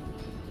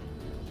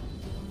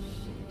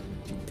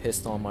 She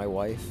pissed on my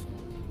wife.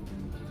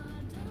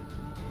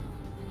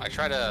 I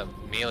try to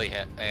melee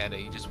hit and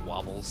he just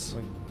wobbles.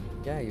 Like,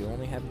 yeah, you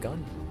only have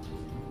gun.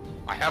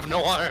 I have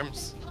no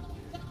arms.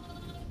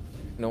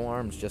 No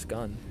arms, just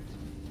gun.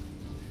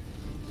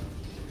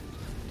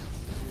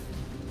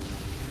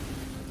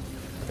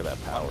 Look at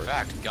that power. In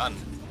fact, gun.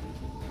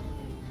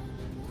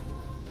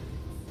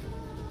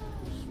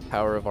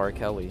 Power of R.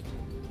 Kelly.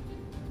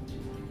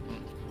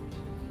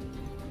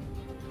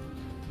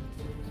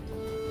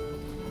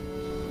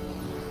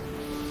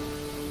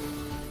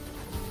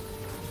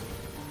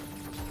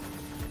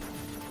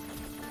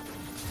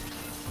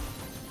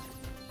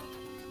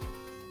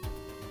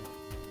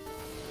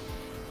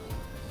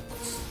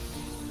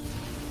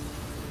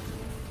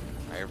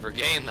 I have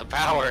regained the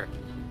power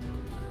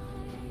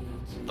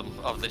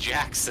of the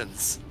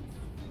Jacksons.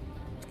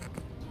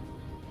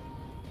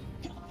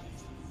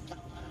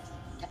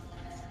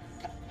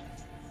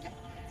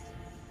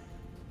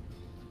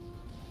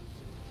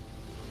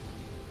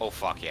 Oh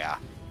fuck yeah.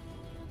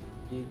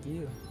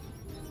 Yeah.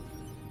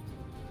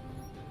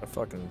 I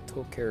fucking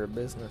took care of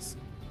business.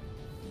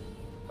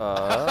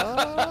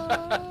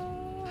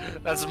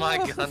 That's my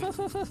gun.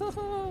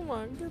 Oh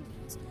my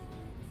goodness.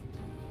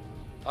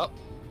 Oh.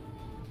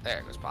 There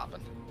it goes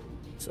popping.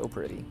 So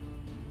pretty.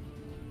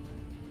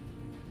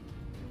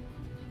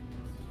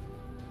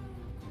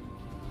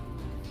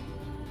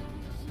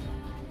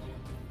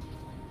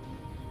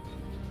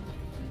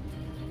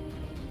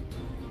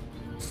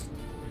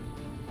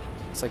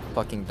 It's like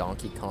fucking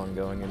Donkey Kong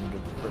going into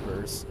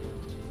reverse.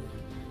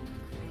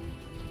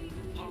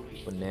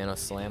 Banana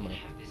Slammer.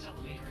 Have this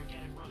elevator and get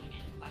it running.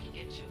 I can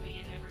get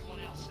 2B and everyone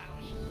else out.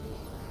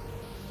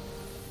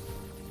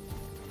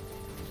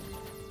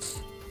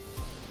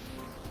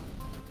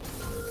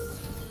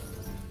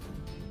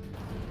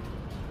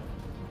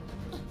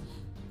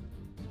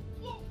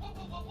 Whoa, whoa,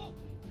 whoa, whoa, whoa!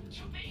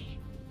 2B!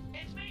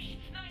 It's me,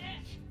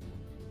 9S!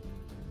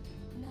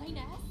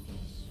 9S?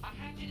 I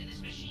hacked into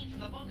this machine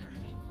from the bunker.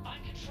 I'm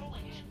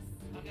controlling it.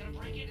 I'm gonna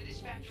break into this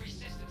factory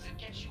systems and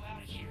get you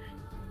out of here.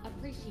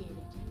 Appreciate it.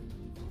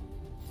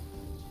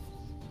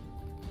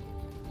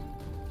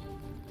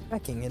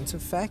 Hacking into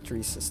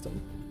factory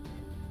system.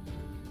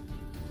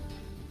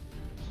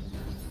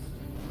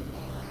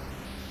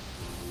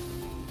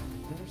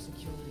 Better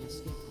secure the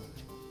escape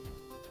route.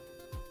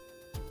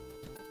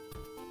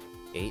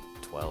 Gate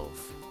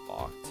 12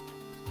 locked.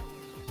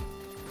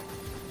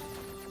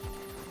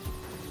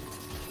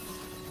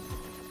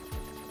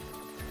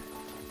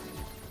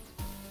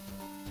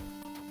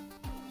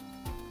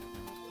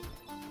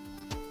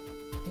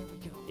 There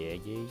we go. Yeah,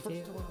 yeah, First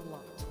yeah. door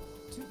unlocked.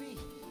 2B,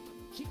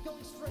 keep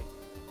going straight.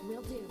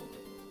 Will do.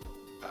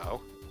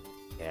 Oh.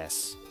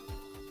 Yes.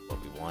 What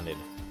we wanted.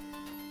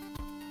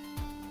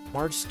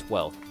 March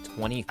 12th,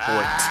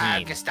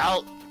 2014.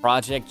 Gestalt!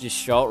 Project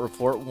Gestalt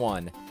Report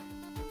 1.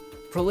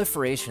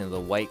 Proliferation of the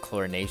white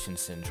chlorination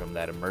syndrome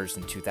that emerged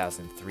in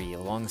 2003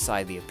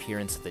 alongside the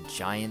appearance of the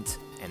giant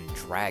and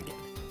dragon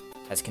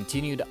has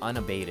continued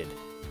unabated,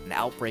 and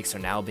outbreaks are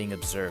now being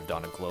observed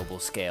on a global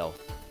scale.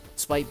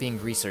 Despite being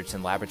researched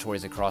in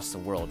laboratories across the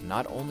world,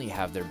 not only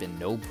have there been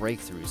no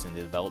breakthroughs in the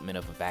development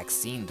of a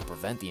vaccine to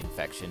prevent the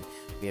infection,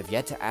 we have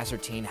yet to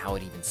ascertain how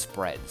it even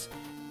spreads.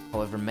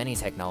 However, many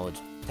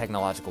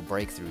technological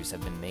breakthroughs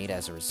have been made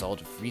as a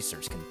result of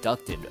research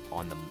conducted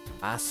on the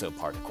Maso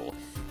particle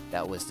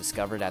that was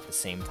discovered at the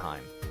same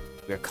time.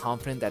 We are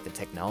confident that the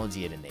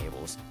technology it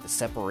enables, the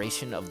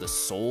separation of the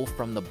soul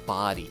from the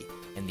body,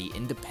 and the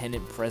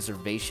independent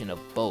preservation of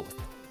both,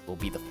 will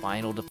be the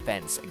final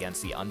defense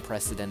against the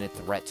unprecedented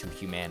threat to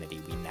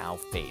humanity we now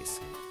face.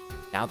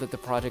 Now that the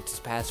project has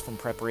passed from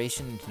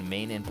preparation into the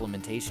main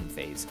implementation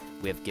phase,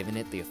 we have given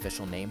it the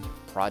official name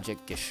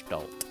Project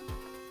Gestalt.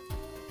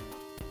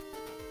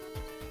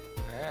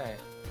 Alright.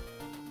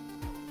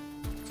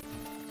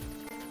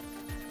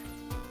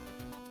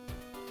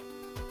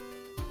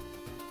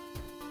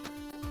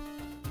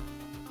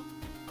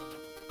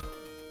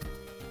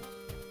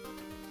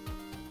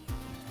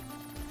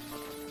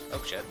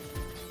 Oh shit.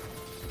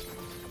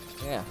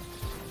 Yeah,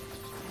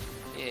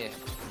 Yeah.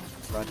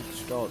 Project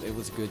Gestalt. It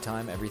was a good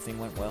time. Everything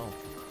went well.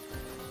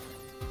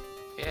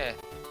 Yeah.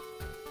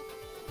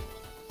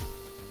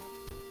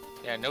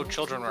 Yeah, no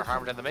children were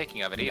harmed in the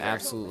making of it either.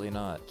 Absolutely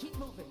not. Keep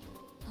moving.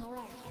 All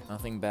right.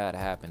 Nothing bad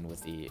happened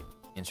with the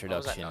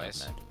introduction of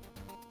noise? Med.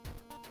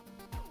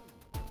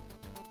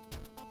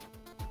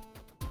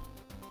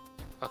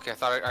 Okay, I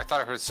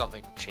thought I heard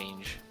something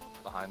change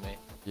behind me.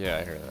 Yeah,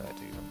 I heard that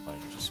too.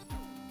 Just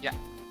Yeah.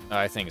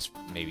 I think it's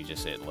maybe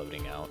just it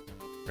loading out,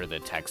 or the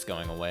text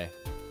going away.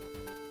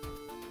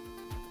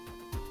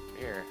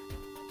 Here.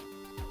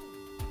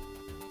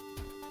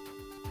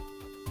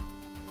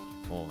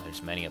 Oh,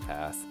 there's many a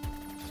path.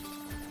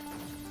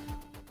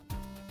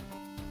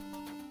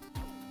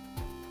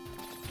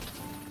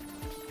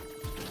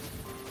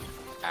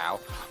 Ow.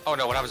 Oh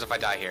no, what happens if I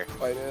die here?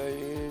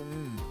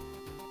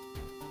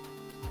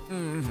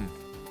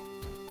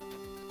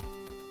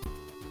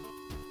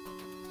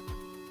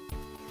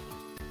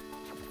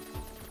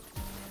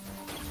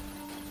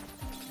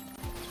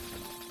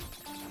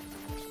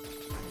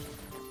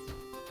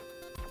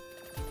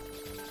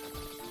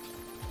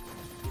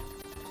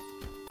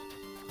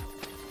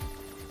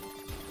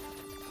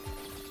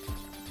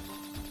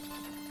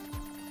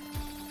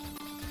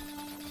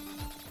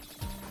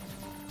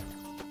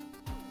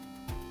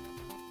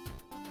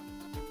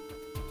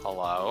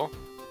 Hello?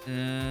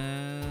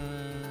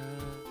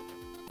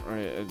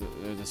 Alright,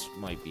 this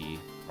might be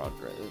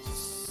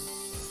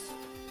progress.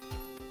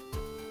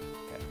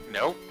 Okay.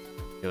 Nope.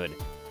 Good.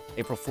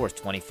 April 4th,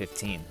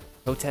 2015.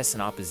 Protests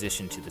in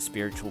opposition to the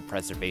spiritual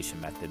preservation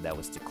method that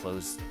was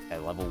disclosed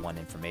at Level 1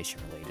 information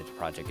related to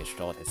Project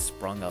Gestalt has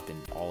sprung up in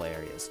all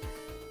areas.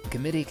 The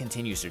committee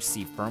continues to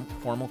receive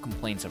formal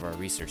complaints of our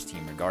research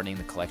team regarding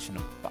the collection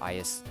of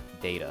biased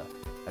data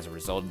as a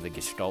result of the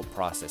Gestalt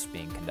process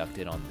being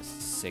conducted on the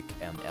sick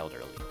and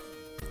elderly.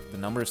 The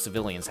number of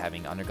civilians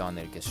having undergone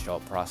the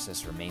Gestalt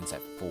process remains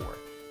at 4.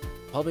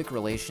 The Public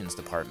Relations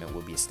Department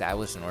will be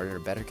established in order to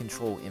better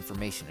control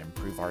information and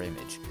improve our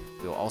image.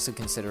 We will also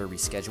consider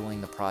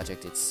rescheduling the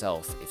project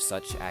itself if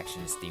such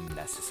action is deemed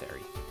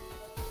necessary.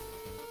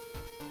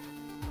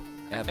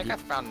 I think I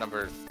found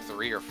number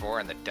 3 or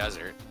 4 in the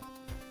desert.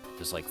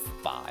 There's like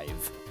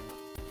 5.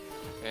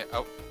 Yeah,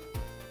 oh,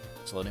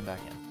 It's loading back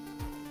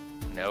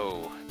in.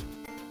 no.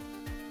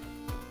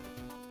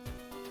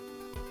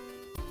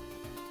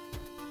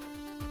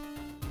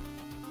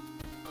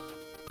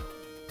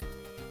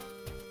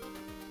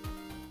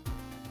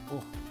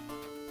 Oh.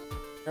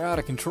 You're out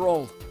of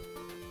control.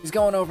 He's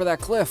going over that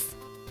cliff.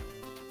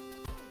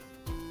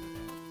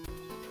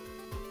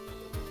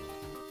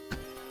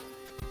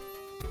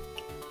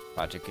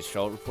 Project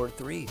Gestalt Report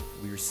 3.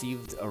 We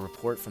received a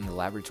report from the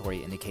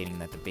laboratory indicating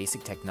that the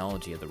basic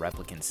technology of the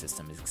replicant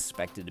system is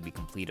expected to be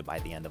completed by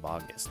the end of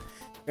August.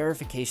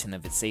 Verification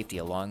of its safety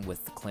along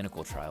with the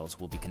clinical trials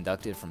will be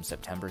conducted from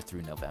September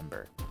through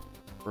November.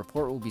 A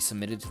report will be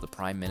submitted to the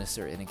Prime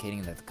Minister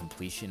indicating that the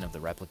completion of the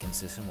replicant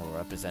system will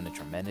represent a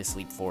tremendous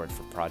leap forward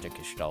for Project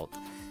Gestalt.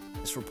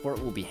 This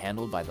report will be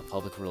handled by the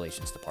Public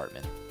Relations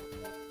Department.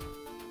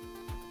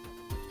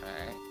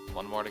 Alright,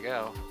 one more to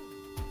go.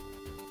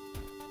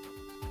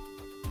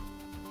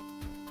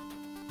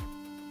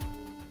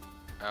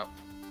 Oh.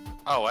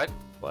 Oh, what?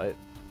 What?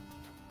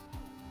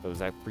 So was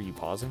that for you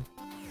pausing?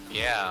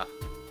 Yeah.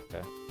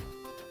 Okay.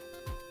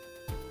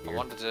 I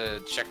wanted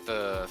to check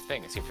the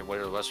thing and see if it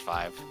was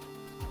 5.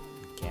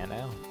 Can't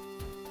now.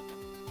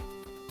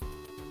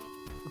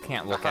 You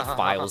can't look at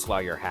files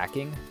while you're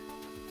hacking.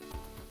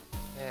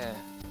 Yeah.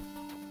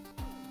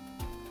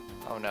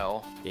 Oh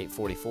no. Gate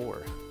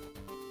 44.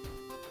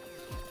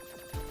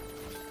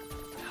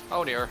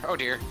 Oh dear, oh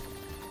dear.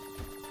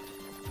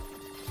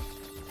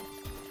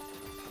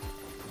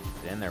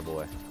 Get in there,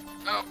 boy.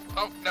 Oh,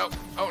 oh no,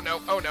 oh no,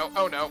 oh no,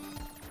 oh no.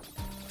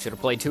 Should have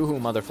played Tuhu,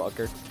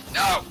 motherfucker.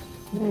 No!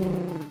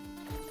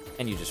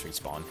 And you just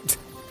respawn.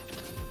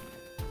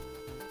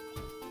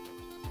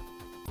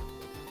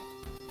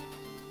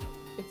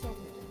 It's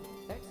open.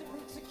 Exit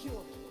route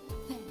secure.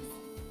 Thanks.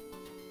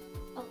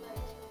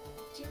 Alert.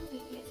 2B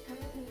is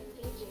currently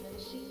engaging a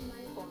machine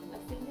life form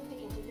of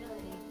significant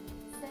ability.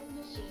 Said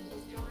machine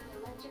is drawing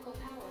electrical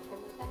power from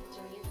the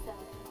factory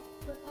itself.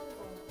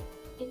 Proposal.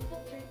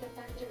 Infiltrate the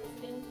factory's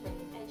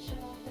mainframe and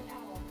shut off the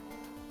power.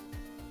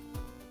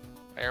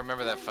 I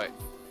remember that fight.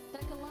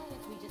 That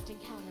Goliath we just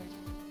encountered.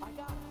 I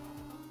got it.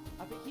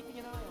 I've been keeping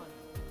an eye on it.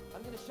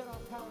 I'm gonna shut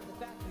off power to the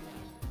factory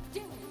now. Do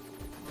it.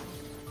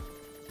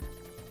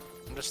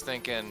 I'm just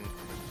thinking.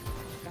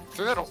 Factory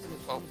Through that. system is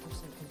Oh. 20%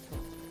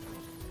 control.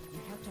 You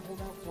have to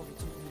hold out for me,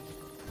 2B.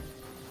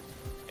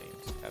 Okay, you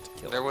just have to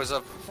kill There him. was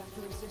a.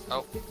 Factory system Oh.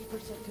 is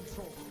 50%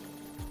 control.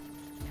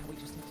 Now we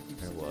just need to do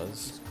There something was.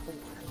 with this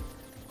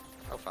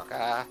core. Oh fuck.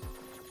 Ah.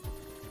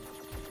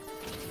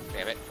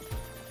 Damn it.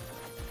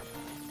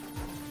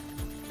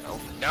 No.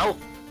 No!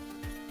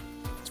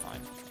 It's fine.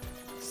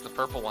 It's the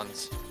purple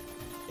ones.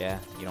 Yeah,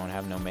 you don't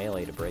have no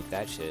melee to break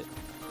that shit.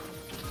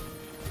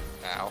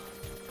 Ow.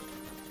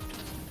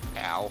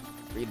 Ow.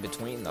 Read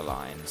between the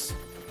lines.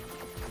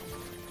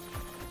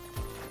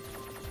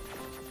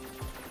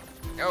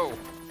 No!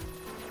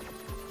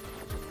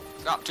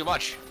 Stop, too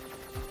much.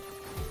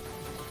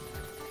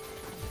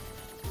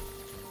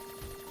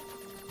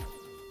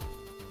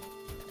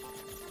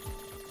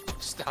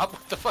 Stop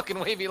with the fucking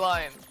wavy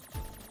line.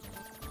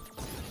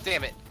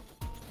 Damn it.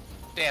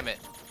 Damn it.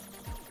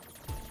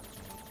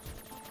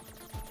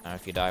 Now,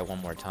 if you die one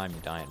more time, you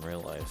die in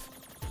real life.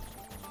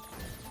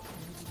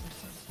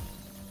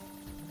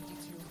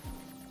 92,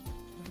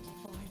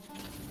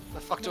 95, The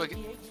fuck do I get?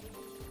 98.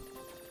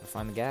 I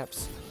find the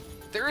gaps.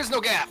 There is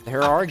no gap!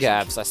 There are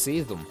gaps. I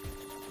see them.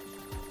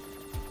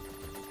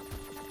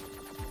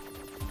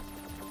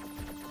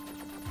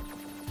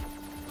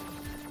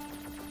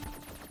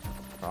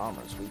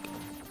 Armor's weakened.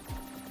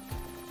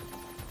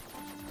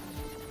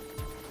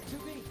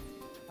 2B,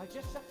 I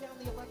just shut down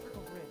the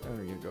electrical grid.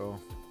 There you go.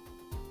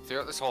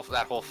 Throughout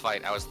that whole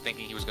fight, I was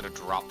thinking he was gonna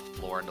drop the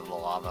floor into the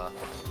lava.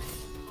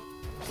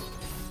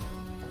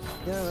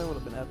 Yeah, that would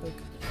have been epic.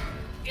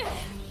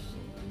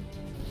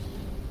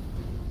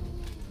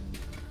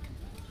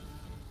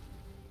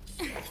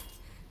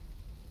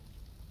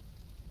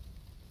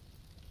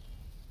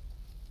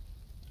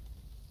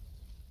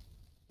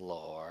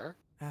 Lore.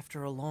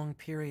 After a long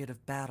period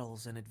of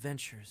battles and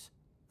adventures,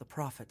 the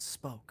prophets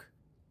spoke.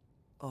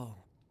 Oh,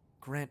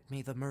 grant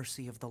me the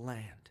mercy of the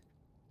land.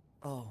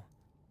 Oh,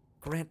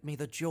 grant me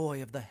the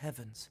joy of the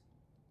heavens.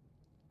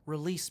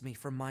 Release me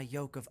from my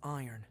yoke of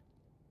iron.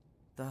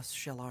 Thus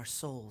shall our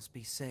souls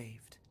be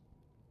saved.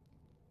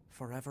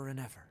 Forever and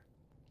ever.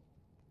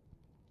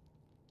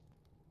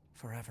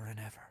 Forever and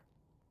ever.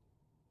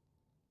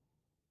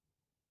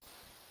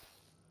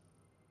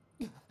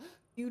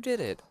 You did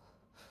it.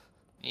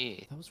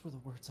 Yeah. Those were the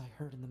words I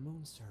heard in the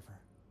moon server.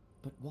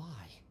 But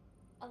why?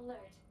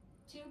 Alert.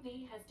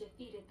 2B has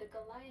defeated the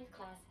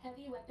Goliath-class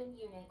heavy weapon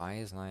unit. Why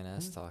is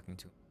 9S talking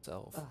to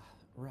himself?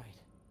 Right.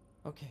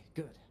 Okay,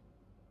 good.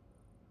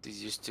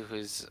 He's used to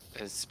his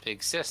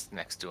big cyst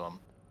next to him.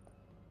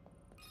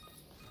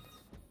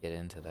 Get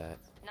into that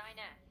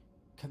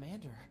 9S.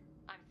 Commander.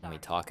 I'm sorry. when we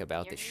talk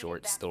about You're the needed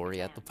short back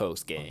story at at the camp.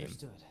 post game.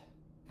 Understood.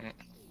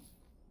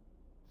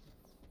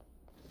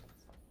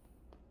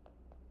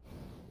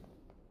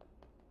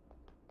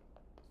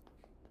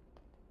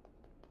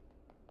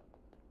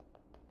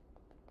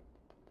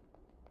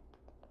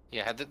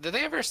 Yeah, did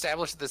they ever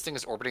establish that this thing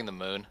is orbiting the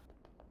moon?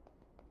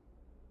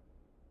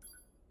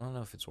 I don't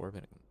know if it's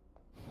orbiting.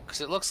 Because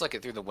it looks like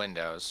it through the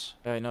windows.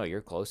 I know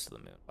you're close to the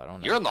moon. I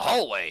don't know. You're in the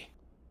hallway!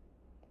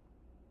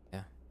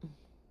 Yeah.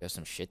 There's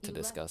some shit to You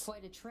discuss.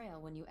 left quite a trail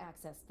when you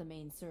accessed the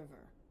main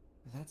server.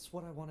 That's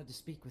what I wanted to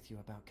speak with you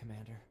about,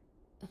 Commander.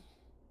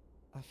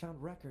 I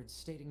found records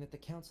stating that the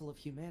Council of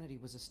Humanity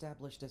was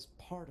established as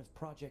part of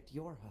Project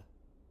Yorha,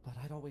 but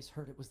I'd always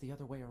heard it was the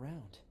other way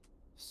around.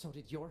 So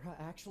did Yorha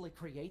actually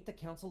create the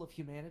Council of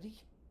Humanity?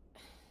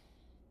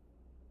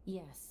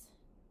 Yes.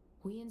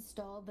 We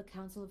installed the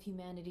Council of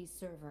Humanity's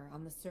server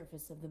on the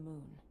surface of the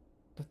moon.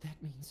 But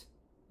that means...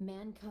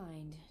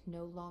 Mankind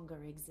no longer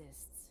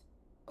exists.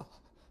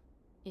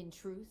 In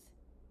truth,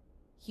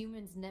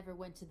 humans never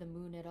went to the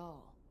moon at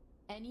all.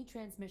 Any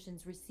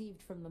transmissions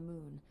received from the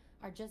moon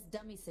are just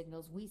dummy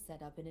signals we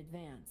set up in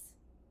advance.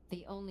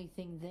 The only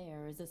thing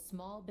there is a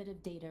small bit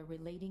of data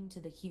relating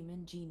to the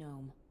human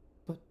genome.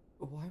 But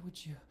why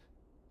would you...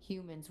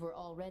 Humans were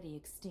already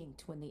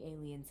extinct when the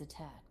aliens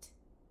attacked.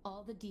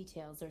 All the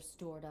details are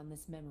stored on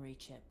this memory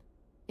chip.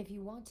 If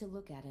you want to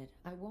look at it,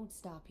 I won't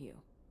stop you.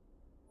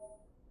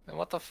 And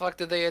what the fuck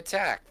did they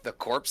attack? The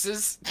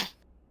corpses?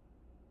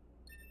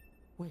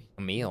 Wait,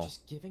 A meal. you're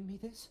just giving me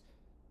this?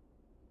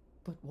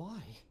 But why?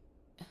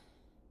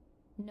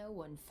 No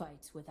one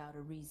fights without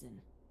a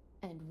reason.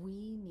 And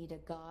we need a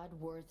god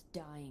worth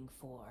dying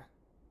for.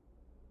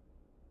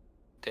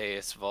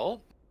 Deus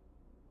Vult?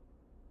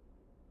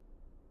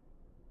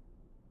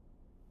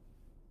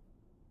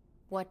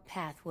 What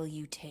path will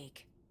you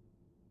take?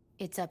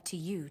 It's up to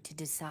you to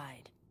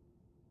decide.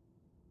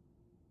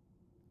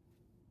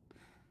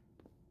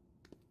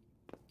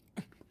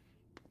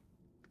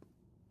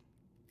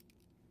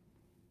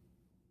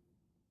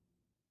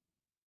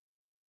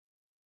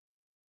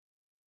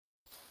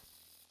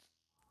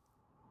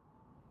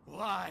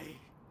 Why?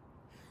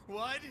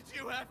 Why did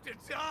you have to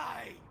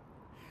die?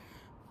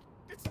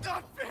 It's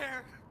not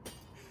fair!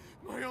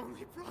 My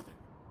only brother.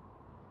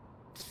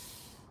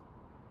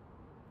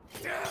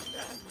 Damn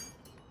them!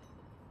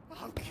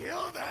 I'll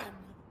kill them!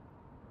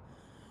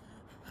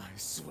 I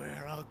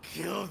swear I'll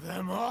kill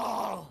them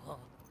all!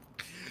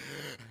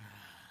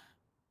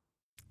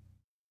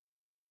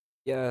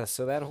 Yeah,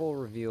 so that whole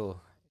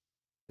reveal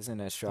isn't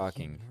as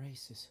shocking. The human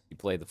race is You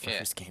played the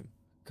first game.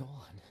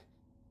 gone.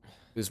 It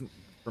was,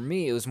 for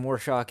me, it was more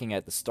shocking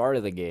at the start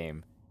of the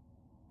game.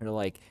 They're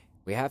like,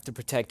 we have to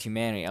protect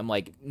humanity. I'm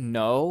like,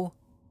 no.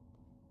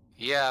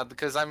 Yeah,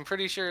 because I'm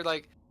pretty sure,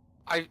 like,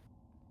 I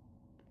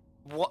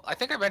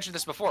think I mentioned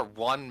this before.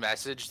 One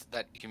message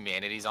that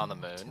humanity's on the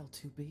moon. Tell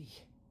 2B.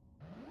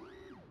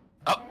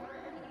 Oh.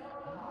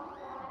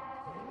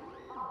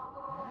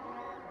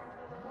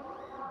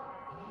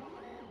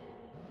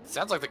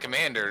 Sounds like the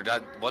commander.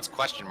 What's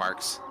question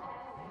marks?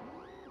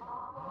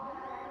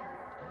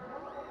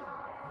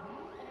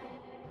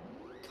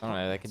 I don't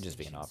know, that could just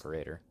be an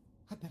operator.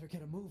 I better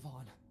get a move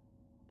on.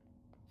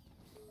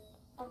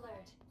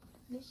 Alert.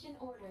 Mission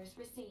orders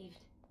received.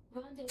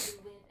 Rendezvous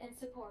with and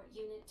support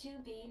Unit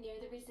 2B near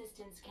the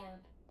Resistance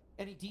camp.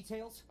 Any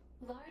details?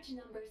 Large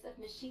numbers of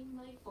machine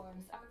life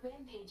forms are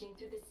rampaging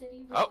through the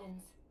city Oh.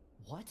 ruins.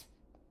 What?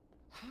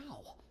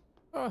 How?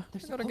 Oh,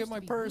 They're I gotta get supposed my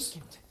to be purse.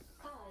 weakened.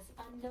 Cause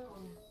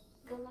unknown.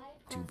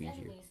 Goliath To class be here.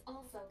 enemies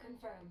also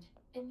confirmed.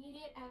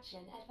 Immediate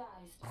action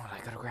advised. Oh, I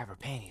gotta grab her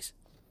panties.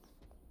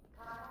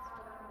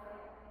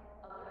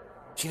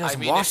 She doesn't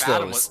mean, wash if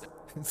Adam those.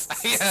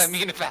 Yeah, I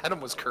mean, if Adam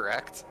was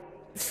correct.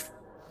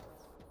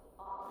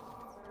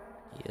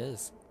 He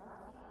is.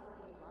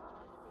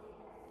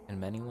 In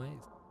many ways.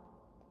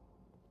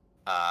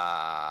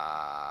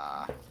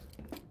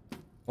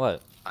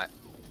 What?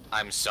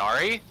 I'm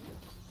sorry?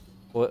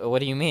 What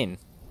do you mean?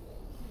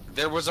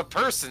 There was a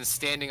person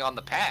standing on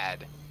the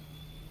pad,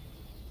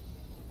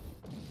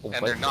 and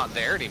What? they're not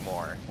there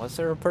anymore. Was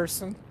there a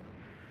person?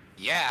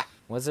 Yeah,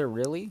 Was there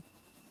really?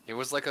 it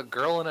was like a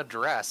girl in a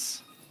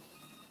dress.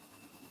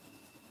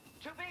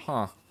 2B,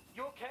 Huh.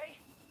 you okay?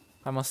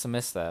 I must have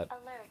missed that.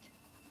 Alert.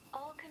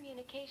 All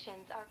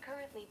communications are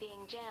currently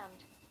being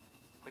jammed.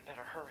 We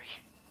better hurry.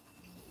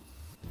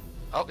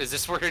 Oh, is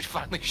this where it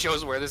finally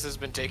shows where this has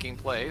been taking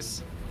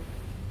place?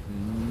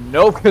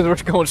 Nope, because we're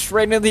going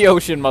straight into the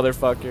ocean,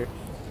 motherfucker.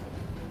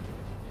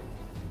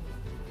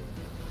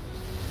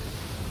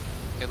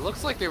 It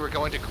looks like they were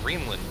going to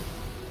Greenland.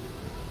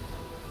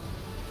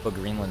 But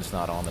Greenland's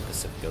not on the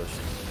Pacific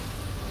Ocean.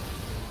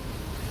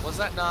 Was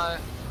that not?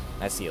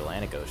 That's the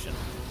Atlantic Ocean.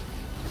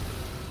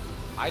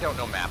 I don't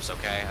know maps,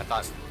 okay? I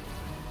thought...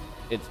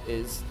 It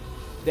is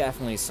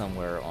definitely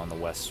somewhere on the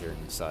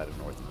western side of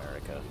North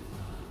America.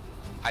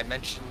 I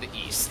mentioned the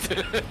east.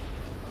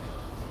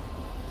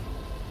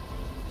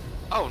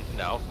 Oh,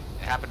 no.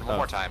 It happened one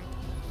more time.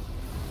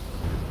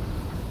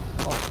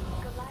 Goliath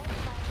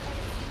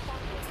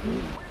class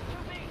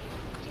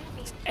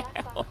enemies spotted. 2B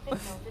black box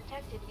signal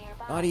detected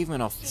nearby. Not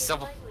even a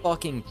So-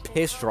 fucking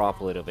piss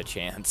droplet of a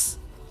chance.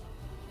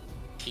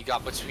 He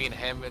got between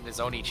him and his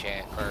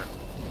Oni-chan, or...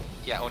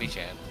 Yeah,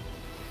 Oni-chan.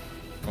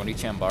 Oni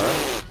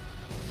Chambara?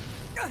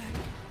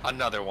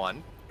 Another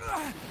one.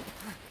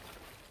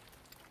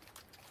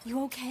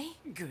 You okay?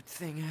 Good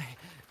thing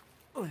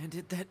I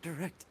landed that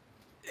direct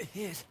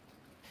hit.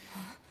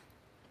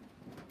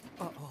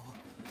 Uh-oh.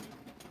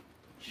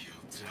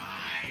 You'll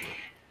die.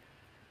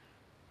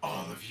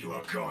 All of You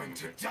are going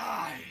to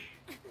die.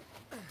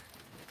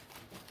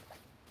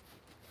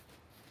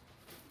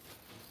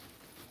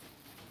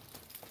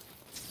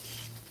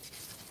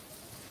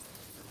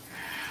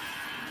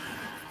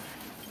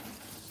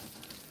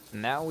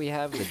 Now we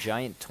have the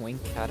giant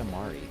twink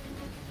Katamari.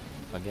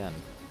 Again.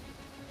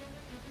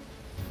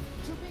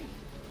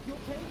 You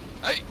okay?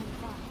 Hey!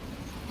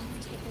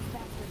 Take this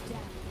bastard down.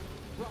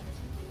 Right.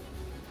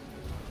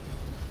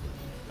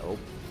 Nope.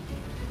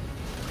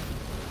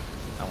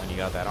 Not when you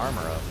got that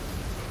armor up.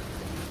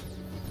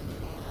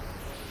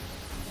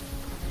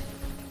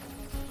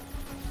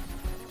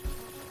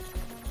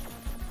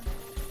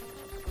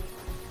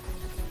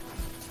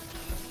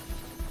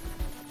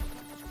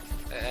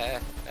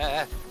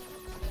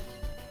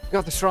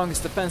 Got the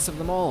strongest defense of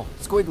them all.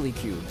 Squiggly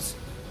cubes.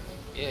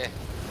 Yeah.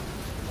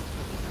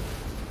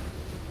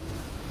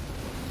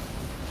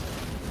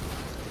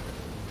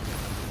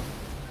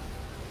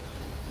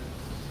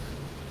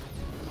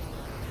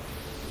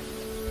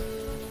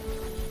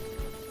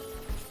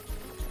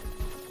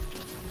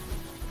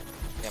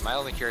 Yeah, my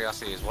only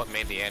curiosity is what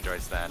made the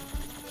androids then.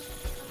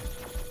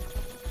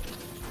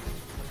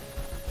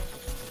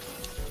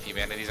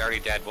 Humanity's already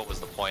dead, what was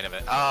the point of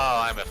it?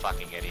 Oh, I'm a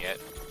fucking idiot.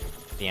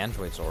 The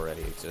androids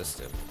already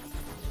existed.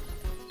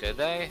 Did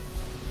they?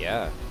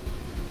 Yeah.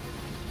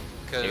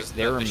 Because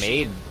They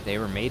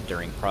were made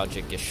during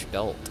Project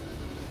Gestalt.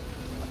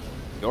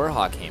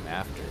 Yorha came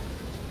after.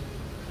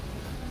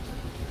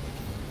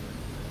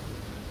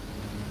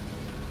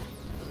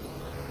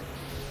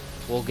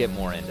 We'll get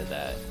more into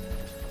that.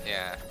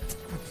 Yeah.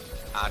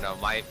 I don't know,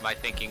 my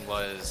thinking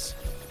was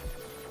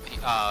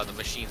the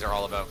machines are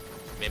all about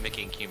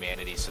mimicking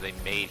humanity, so they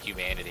made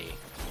humanity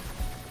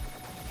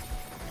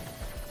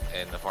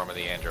in the form of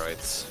the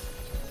androids.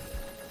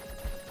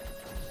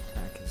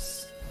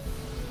 Because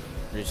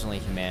originally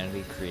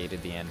humanity created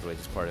the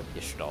androids as part of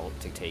Gestalt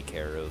to take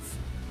care of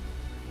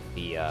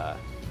the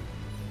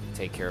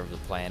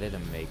planet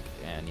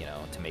and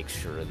to make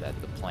sure that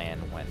the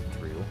plan went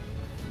through.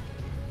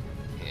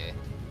 Yeah.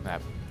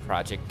 That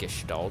Project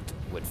Gestalt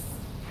would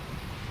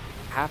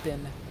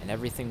happen and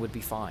everything would be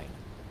fine.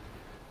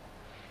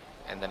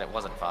 And then it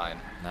wasn't fine.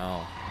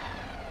 No.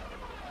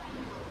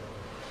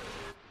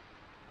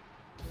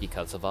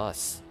 Because of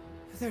us.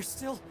 They're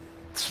still.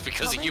 It's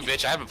because of you,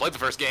 bitch. I haven't played the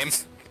first game.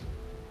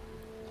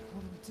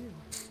 What do we do?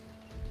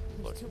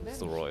 Look, There's too it's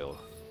the many.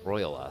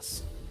 royal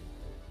us.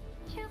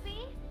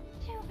 Chubby?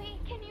 Chubby,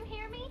 can you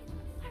hear me?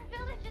 Our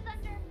village is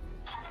under...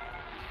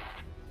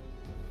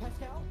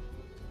 Pascal?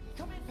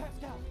 Come in,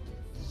 Pascal!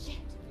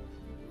 Shit.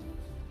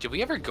 Did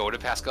we ever go to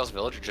Pascal's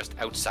village or just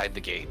outside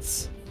the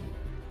gates?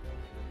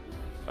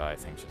 I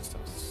think just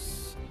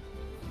us.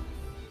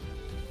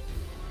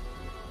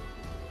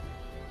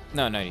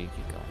 No, you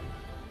keep going.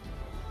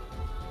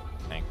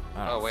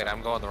 Oh wait,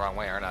 I'm going the wrong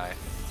way, aren't I?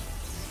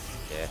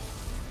 Yeah.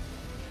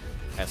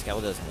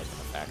 Pascal doesn't live in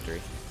the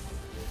factory.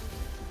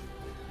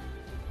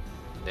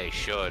 They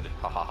should.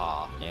 Ha ha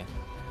ha. Yeah.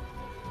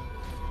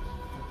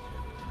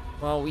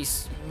 Well,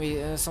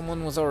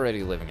 someone was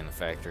already living in the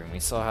factory, and we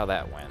saw how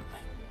that went.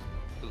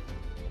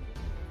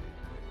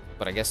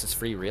 But I guess it's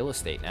free real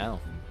estate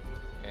now.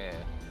 Yeah.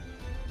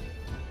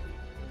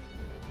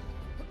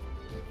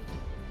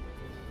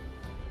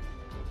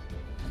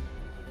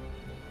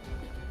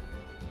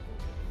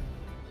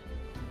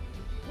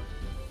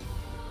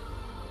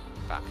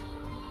 Fuck.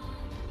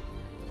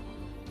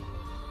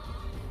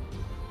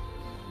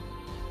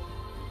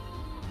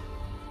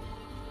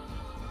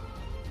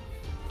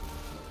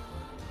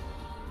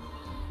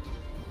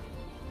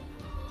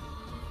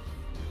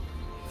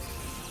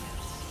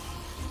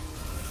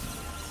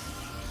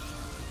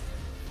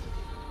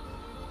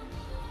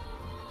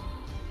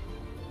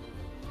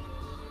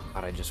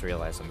 God, I just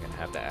realized I'm gonna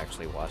have to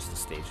actually watch the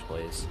stage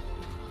plays.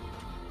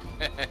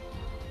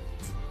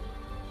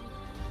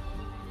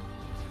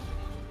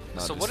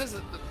 So what is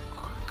it?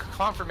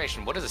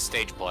 Confirmation. What is a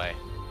stage play?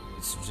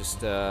 It's just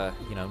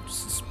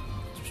just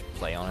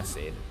play on a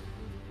stage.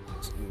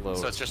 It's low.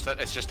 So it's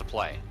just a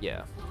play.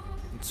 Yeah,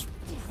 it's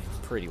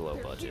pretty low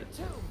budget.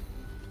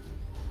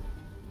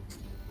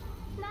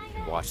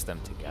 Watch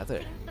them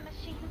together. The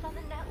machines on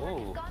the network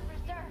Whoa. have gone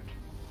berserk.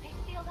 They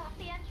sealed off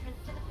the entrance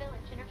to the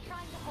village and are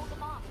trying to hold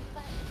them off,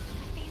 but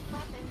with these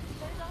weapons,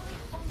 there's only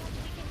so much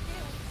we can do.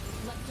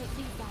 Let's take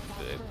these guys out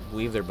I first.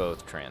 believe they're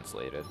both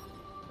translated.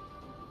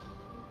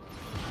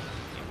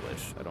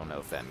 English. I don't know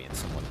if that means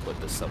someone put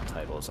the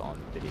subtitles on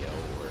video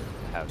or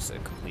has a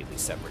completely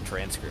separate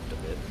transcript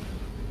of it.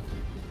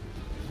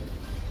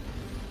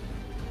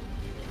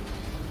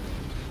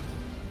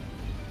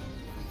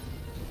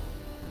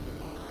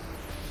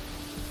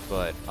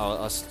 But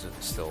I'll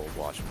still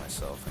watch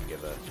myself and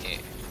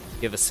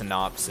give a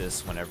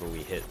synopsis whenever we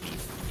hit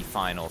the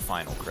final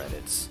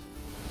credits.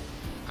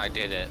 I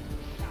did it.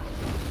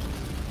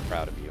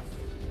 Proud of you.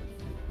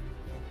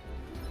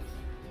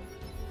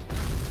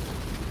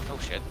 Oh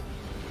shit.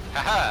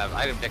 Haha!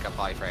 I didn't pick up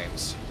my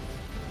frames.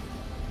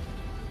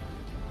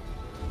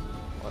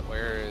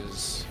 Where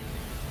is...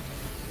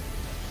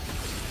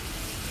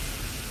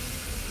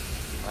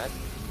 What?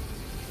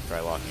 Try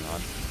locking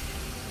on.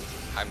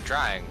 I'm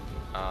trying.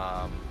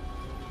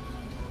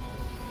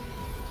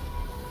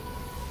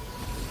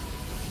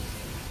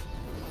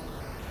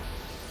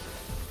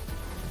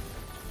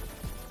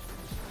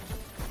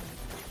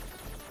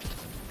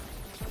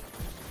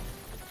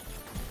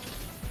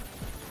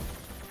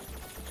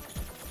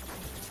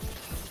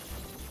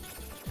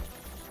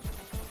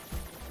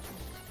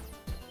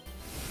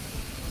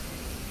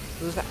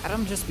 Does the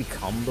atom just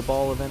become the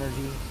ball of energy?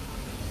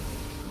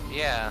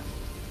 Yeah.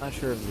 Not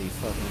sure of the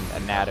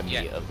fucking anatomy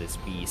Yeah. of this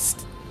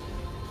beast.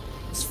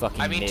 This fucking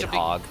I mean,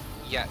 Nidhogg.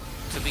 Yeah,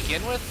 to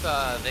begin with,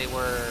 they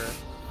were...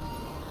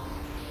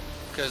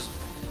 Because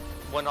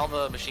when all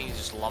the machines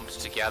just lumped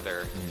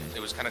together,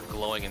 it was kind of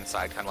glowing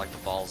inside, kind of like the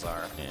balls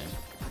are. Yeah.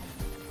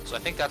 So I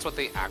think that's what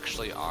they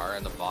actually are,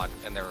 and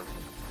their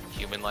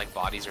human-like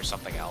bodies or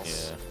something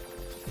else. Yeah.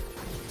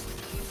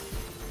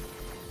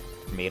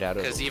 Made out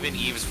of. Because even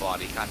Eve's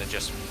body kind of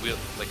just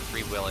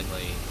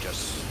free-willingly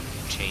just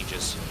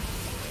changes.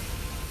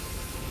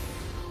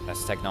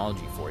 That's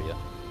technology for you.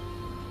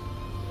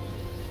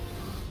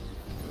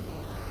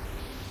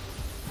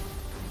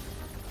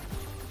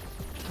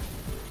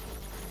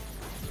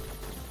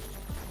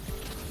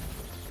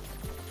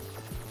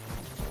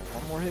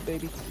 One more hit,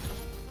 baby.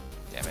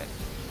 Damn it.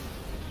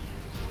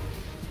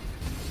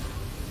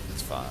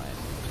 It's fine.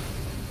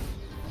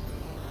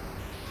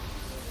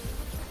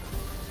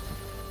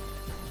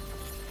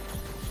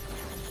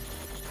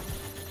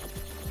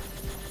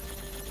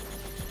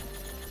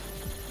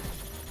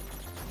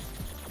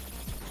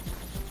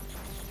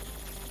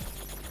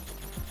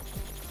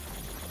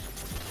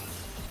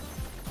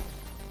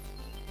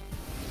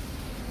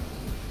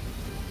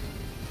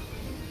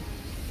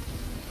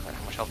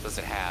 How much health does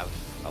it have?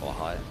 A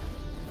lot.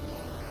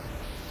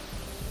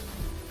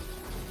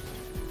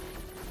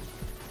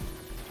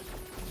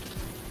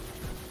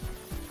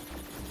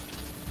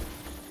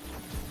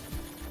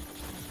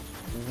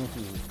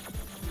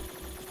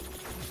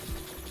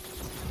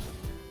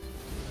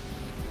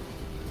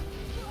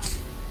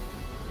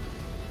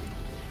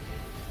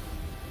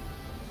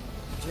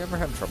 Did you ever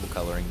have trouble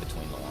coloring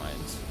between the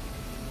lines?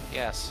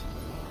 Yes.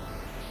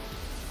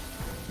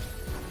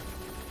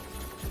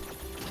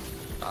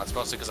 It's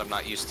mostly because I'm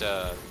not used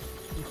to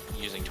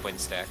using twin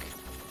stick,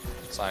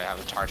 so I have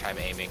a hard time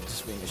aiming.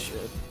 Swing the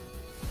shit.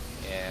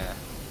 Yeah.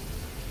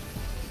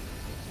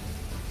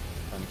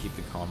 Trying to keep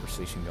the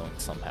conversation going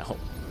somehow.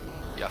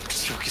 Yeah, I'm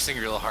just focusing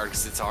real hard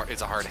because it's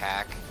a hard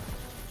hack.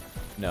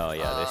 No,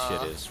 yeah, this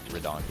shit is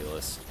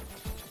redonkulous.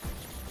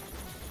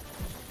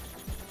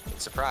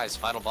 Surprise,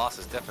 final boss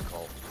is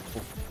difficult.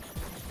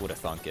 Would have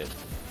thunk it.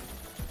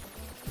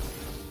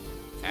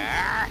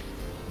 Ah!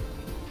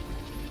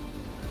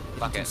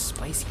 Fuck Too it.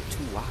 spicy,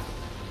 too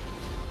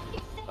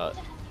wild.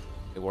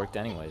 It worked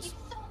anyways.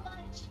 What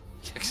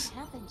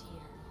happened here?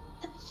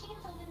 The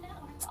machines on the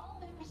network all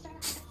been restarted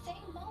at the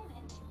same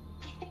moment.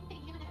 I think the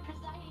unit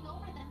presiding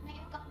over them may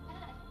have gone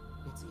mad.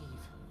 It's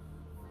Eve.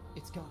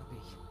 It's gotta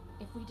be.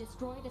 If we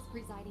destroy this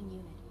presiding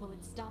unit, will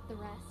it stop the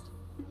rest?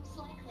 Most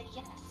likely,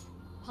 yes.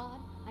 Pod,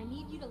 I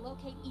need you to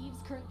locate Eve's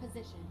current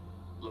position.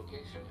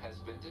 Location has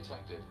been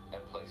detected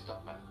and placed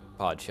on map.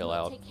 Pod, chill We'll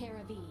out. take care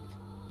of Eve.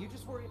 You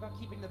just worry about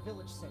keeping the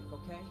village safe,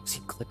 okay? Is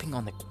he clipping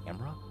on the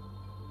camera?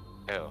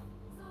 Ew.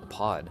 The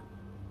pod.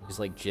 He's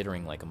like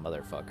jittering like a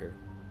motherfucker.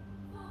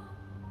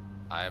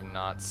 I'm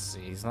not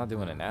seeing. He's not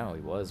doing it now.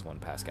 He was when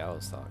Pascal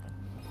was talking.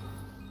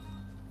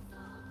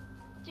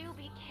 Do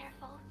be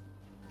careful.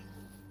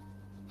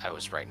 I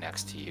was right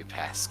next to you,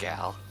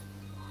 Pascal.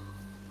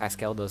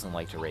 Pascal doesn't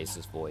like to raise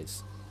his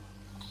voice.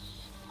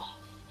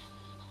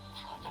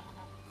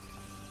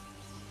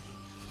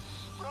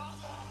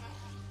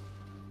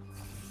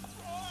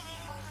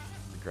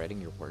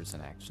 Regretting your words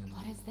and actions.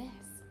 What is this?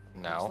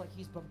 Looks No. like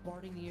he's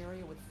bombarding the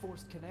area with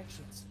forced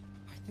connections.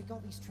 I think all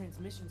these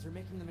transmissions are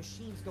making the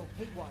machines go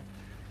haywire.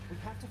 We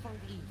have to find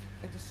Eve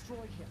and destroy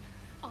him.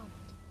 On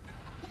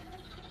it.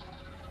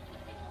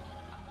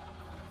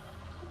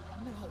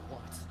 Now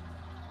what?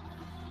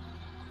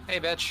 Hey,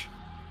 bitch.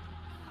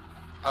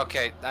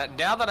 Okay,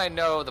 now that I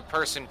know the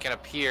person can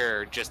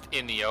appear just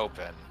in the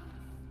open.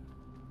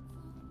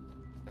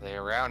 Are they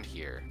around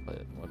here?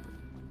 What?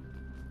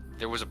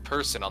 There was a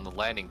person on the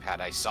landing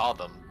pad. I saw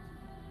them.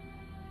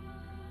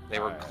 They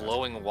were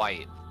glowing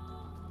white.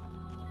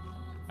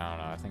 I don't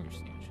know. I think you're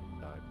seeing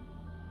shit, dog.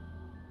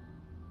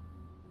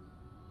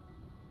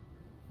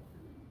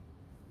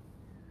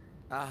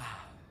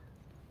 Ah.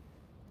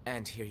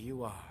 And here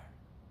you are.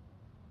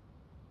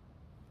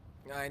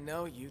 I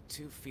know you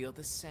two feel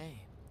the same.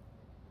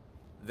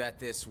 That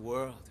this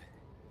world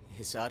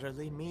is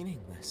utterly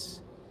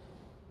meaningless.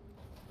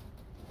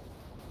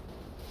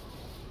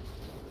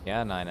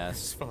 Yeah, 9S.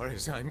 As far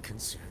as I'm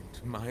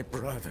concerned, my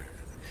brother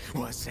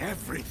was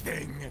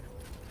everything.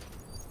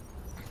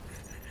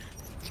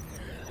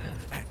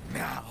 And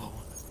now,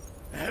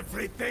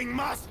 everything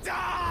must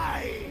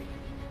die!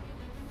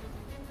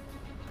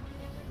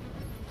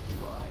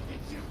 Why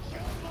did you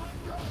kill my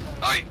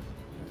brother? Oi!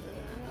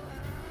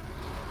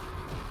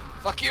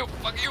 Fuck you!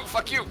 Fuck you!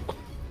 Fuck you!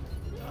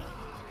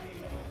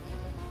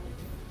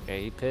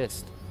 Okay, he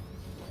pissed.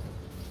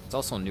 It's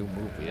also a new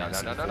move we didn't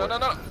see before.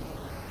 No.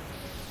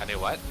 I knew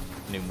what?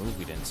 New move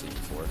we didn't see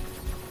before.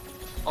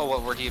 Oh,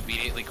 well, where he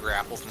immediately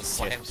grapples and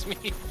slams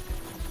me.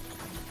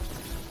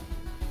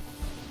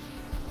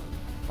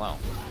 Wow.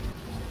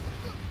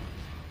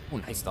 Oh,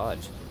 nice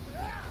dodge.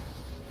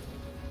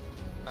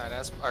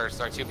 Alright, or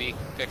start 2B.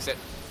 Fix it.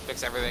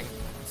 Fix everything.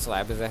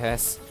 Slap his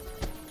ass.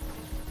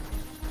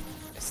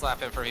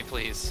 Slap him for me,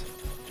 please.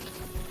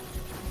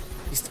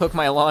 He took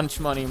my lunch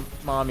money,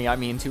 mommy. I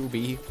mean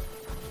 2B.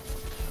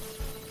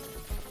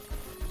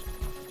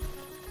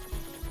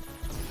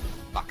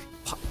 Fuck.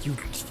 Fuck you.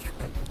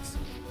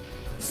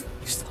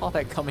 You saw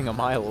that coming a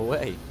mile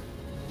away.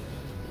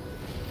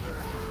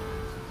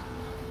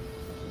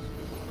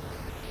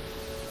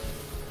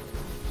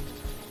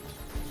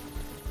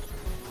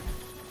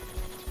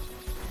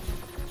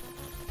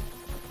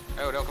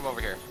 Oh, don't come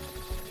over here.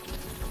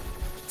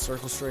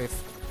 Circle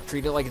strafe.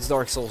 Treat it like it's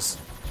Dark Souls.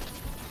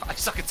 I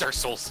suck at Dark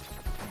Souls.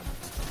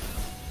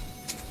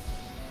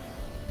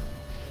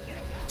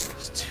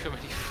 There's too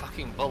many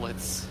fucking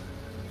bullets.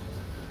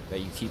 That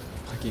you keep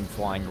fucking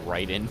flying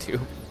right into.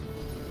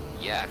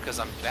 Yeah, because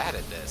I'm bad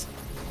at this.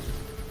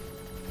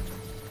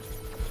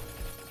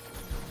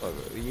 Look,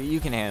 you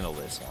can handle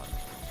this one.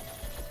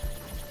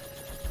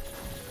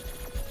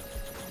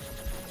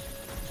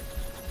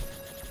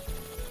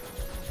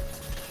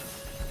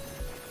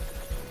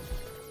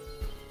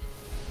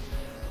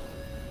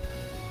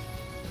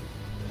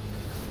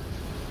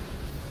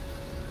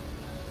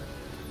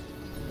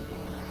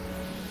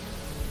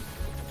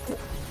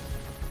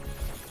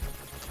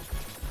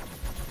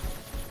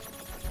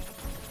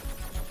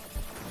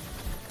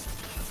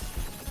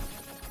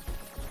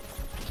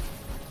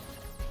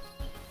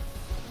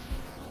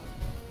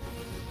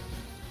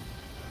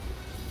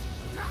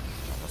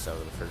 Out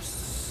of the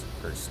first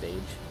stage.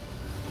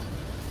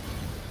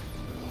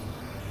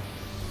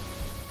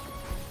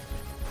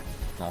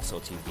 And also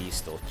TV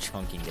still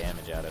chunking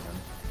damage out of him.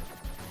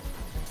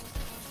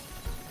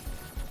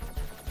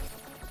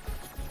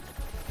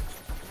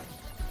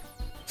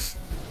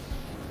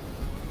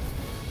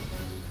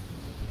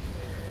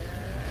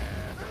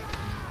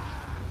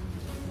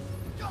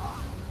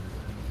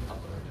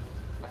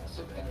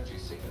 Massive energy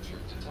signature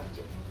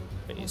detected.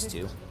 Phase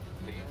 2.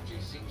 The energy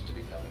seems to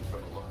be coming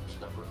from a large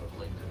number of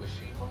linked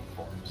machine life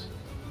forms.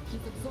 He's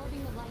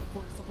absorbing the life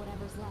force of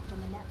whatever's left on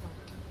the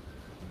network.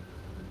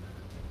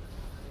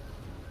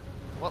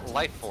 What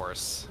life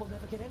force? We'll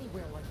never get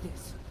anywhere like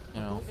this.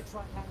 You know, Going to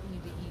try hacking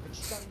into Eve and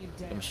shutting him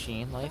down. the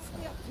machine life.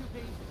 Stay up,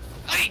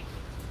 2B. Hey!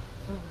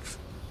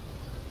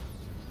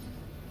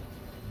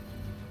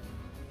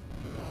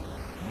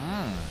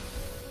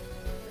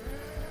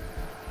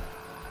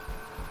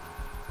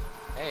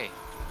 Hey.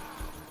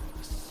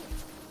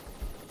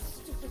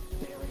 Stupid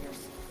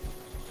barriers.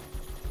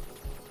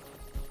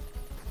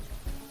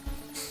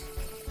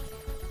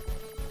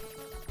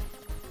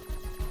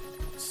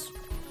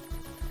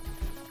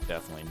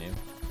 Definitely new.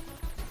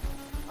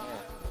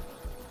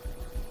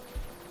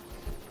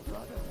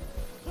 Brother,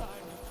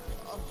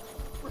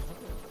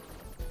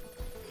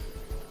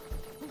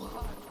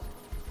 Why?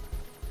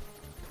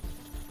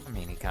 I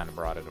mean, he kind of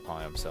brought it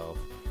upon himself.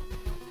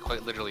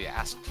 Quite literally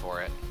asked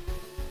for it.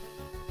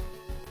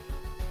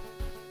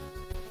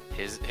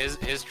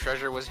 His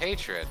treasure was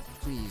hatred.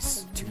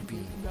 Please,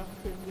 2B,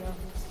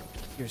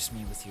 pierce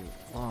me with your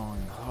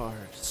long,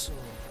 hard sword.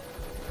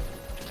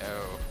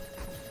 No.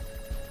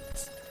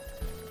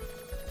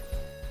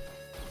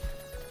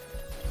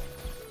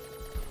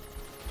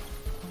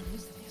 What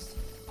is this?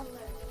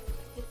 Alert.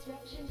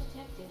 Disruption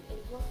detected in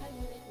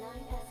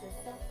pt.19's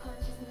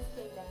self-consciousness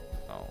data.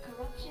 Oh.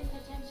 Corruption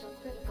potential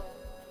critical.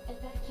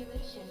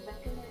 Evacuation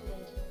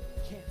recommended.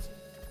 Can't.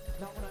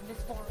 Not when I'm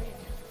this far in.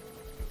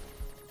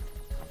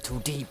 I'm too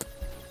deep.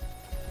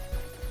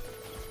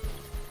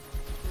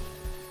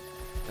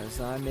 Cause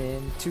I'm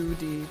in too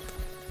deep.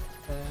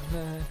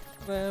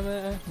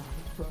 Brother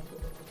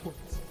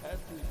was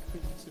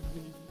everything to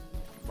me.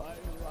 My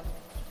life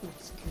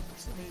was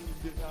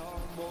contained in our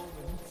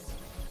moments.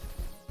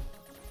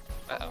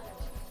 Uh-oh.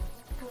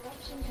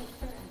 Corruption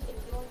confirmed in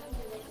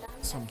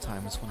pt.19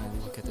 Sometimes when I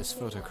look at this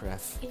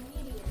photograph, it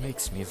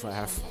makes me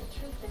laugh. and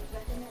treatment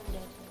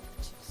recommended.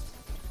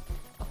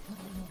 A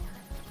little more.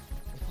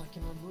 If I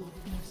can remove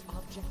Eve's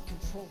object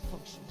control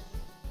function.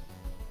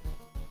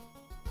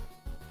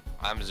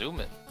 I'm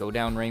zooming. Go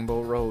down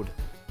Rainbow Road.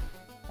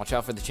 Watch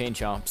out for the chain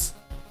chomps.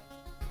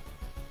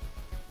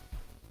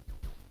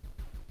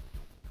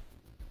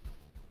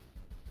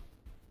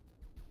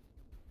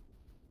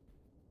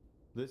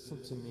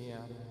 Listen to me,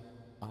 Adam.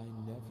 I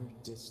never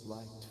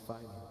disliked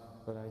fighting,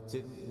 but I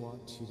didn't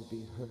want you to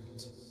be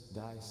hurt.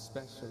 And I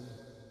especially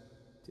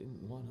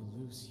didn't want to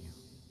lose you.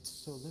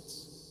 So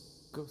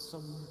let's go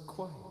somewhere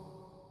quiet.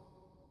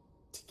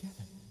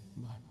 Together,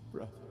 my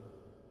brother.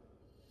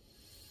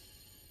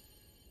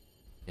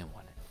 Didn't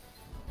want it.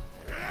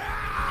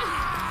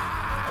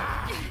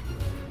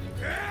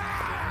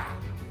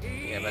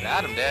 Yeah, but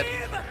Adam did.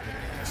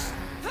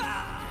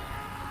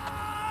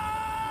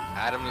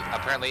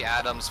 Apparently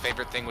Adam's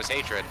favorite thing was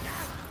hatred.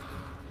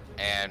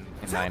 And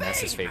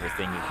 9S's favorite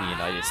thing in the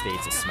United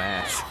States is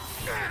Smash.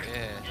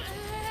 yeah.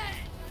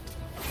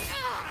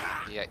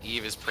 Yeah,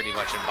 Eve is pretty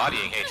much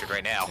embodying hatred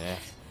right now. Yeah.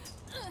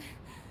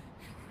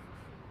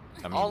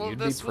 I mean, All of you'd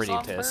be this was pretty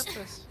on pissed.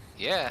 purpose.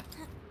 Yeah.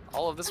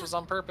 All of this was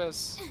on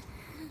purpose.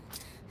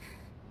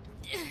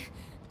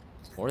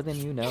 More than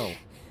you know.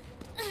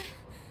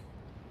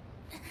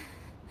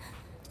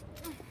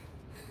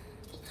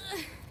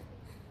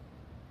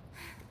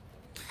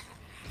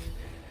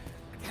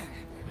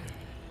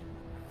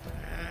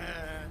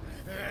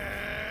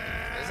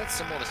 There's that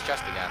symbol in his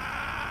chest again.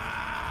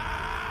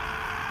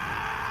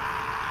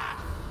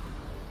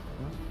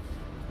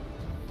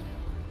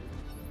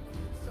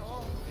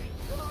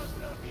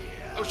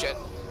 Oh shit.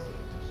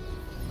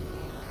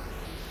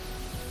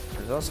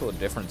 There's also a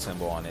different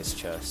symbol on his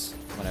chest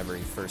whenever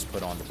he first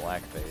put on the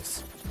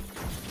blackface.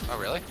 Oh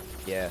really?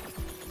 Yeah.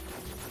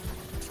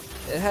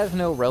 It has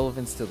no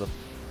relevance to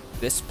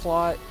this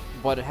plot,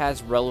 but it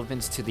has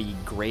relevance to the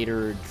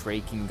greater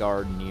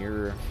Drakengard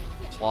Nier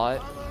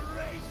plot.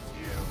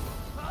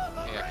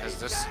 Yeah,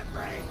 because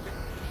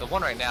the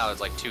one right now is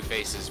like two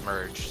faces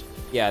merged.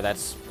 Yeah,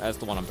 that's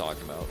the one I'm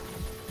talking about.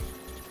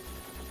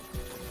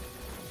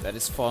 That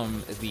is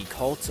from the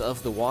Cult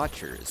of the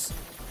Watchers,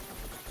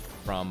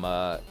 from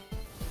the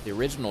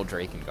original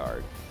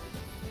Drakengard.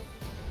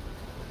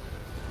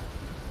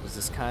 It was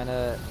this kind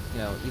of,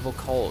 evil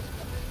cult.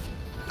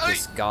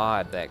 This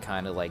god that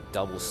kind of like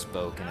double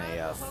spoke in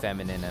a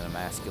feminine and a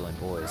masculine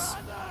voice.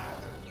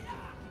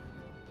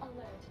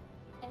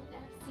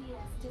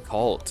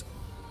 Cult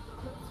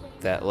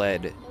that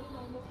led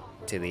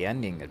to the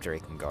ending of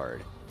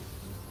Drakengard.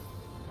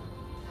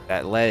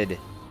 That led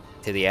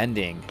to the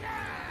ending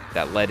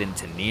that led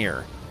into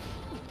Nier.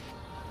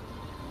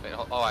 Wait,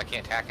 oh, I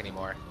can't attack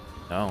anymore.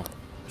 No.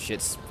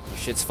 Shit's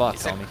fucked,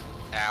 homie.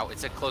 Ow, it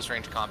said close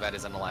range combat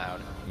isn't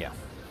allowed. Yeah.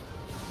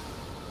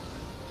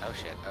 Oh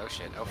shit, oh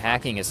shit, oh fuck.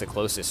 Hacking is the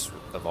closest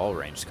of all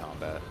ranged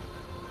combat.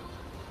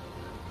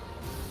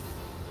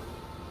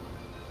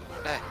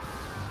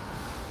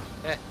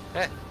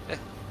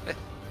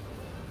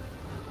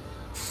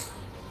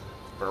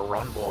 Better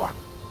run, boy.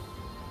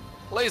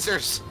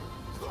 Lasers!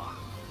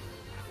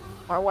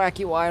 Our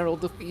wacky wire will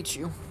defeat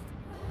you.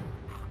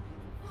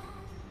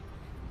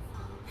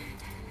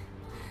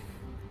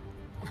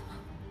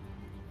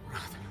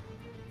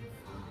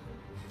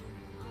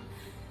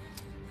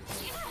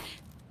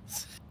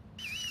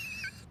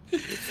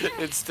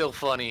 It's still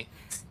funny.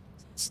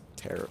 It's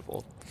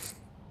terrible.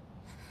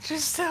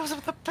 Just stabs him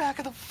with the back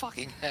of the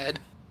fucking head.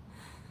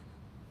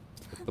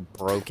 With the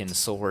broken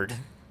sword.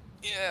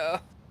 Yeah.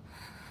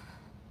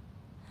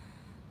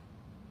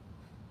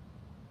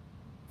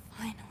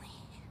 Finally.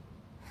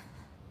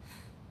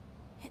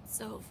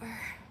 It's over.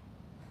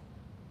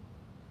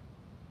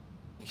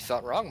 You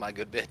thought wrong, my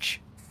good bitch.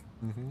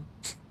 Mm-hmm.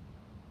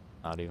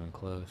 Not even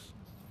close.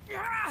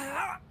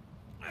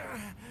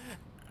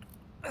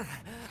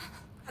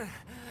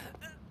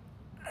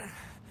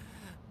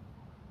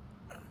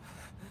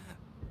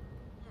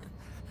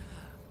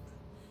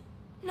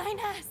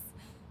 9S!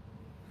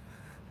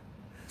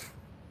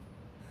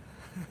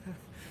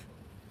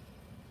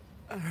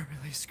 I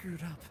really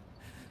screwed up.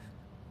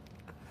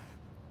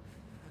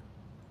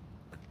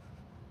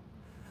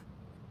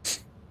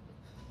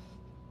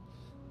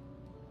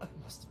 I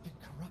must have been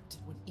corrupted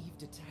when Eve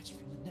detached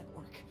from the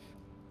network.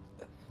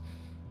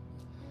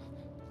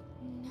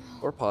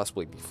 Or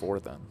possibly before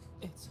then.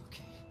 It's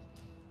okay.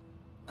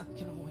 I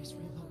can always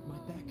reload my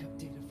backup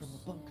data from the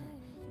bunker.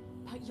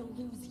 But you'll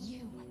lose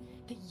you.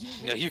 The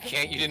you. No, you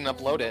can't. You didn't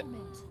upload it.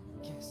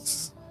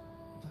 Yes,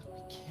 but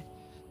we can't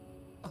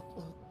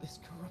upload this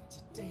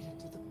corrupted data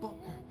to the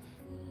bunker.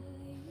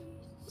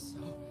 So,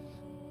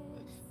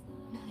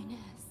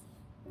 9S.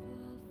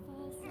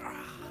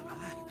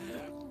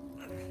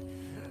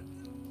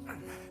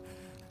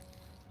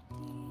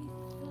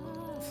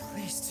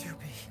 please,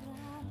 2B.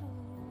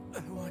 I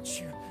want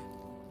you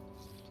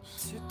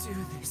to do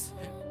this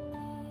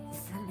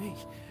for me.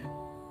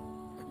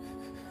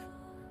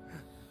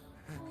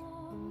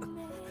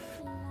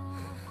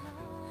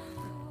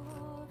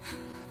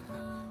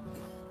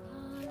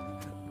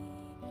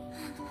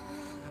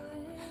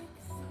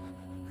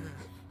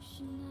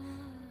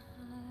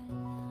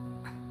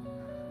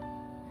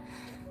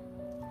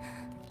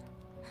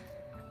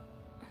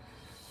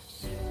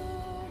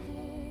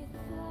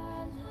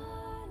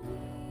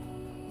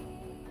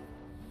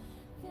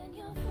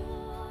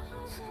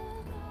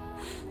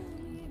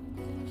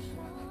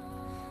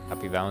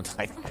 Happy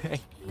Valentine's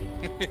Day.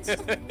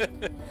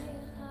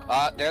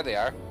 There they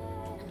are.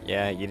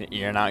 Yeah,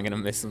 you're not gonna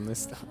miss them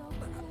this time.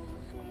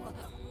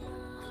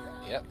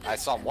 Yep, I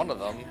saw one of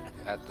them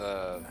at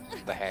the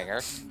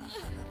hangar.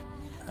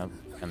 Yep.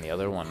 And the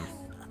other one,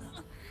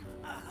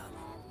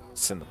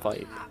 it's in the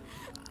fight.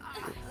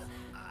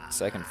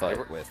 Second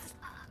fight with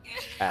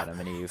Adam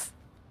and Eve.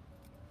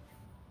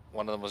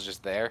 One of them was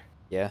just there.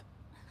 Yeah.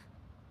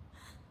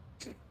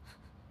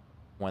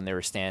 When they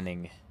were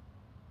standing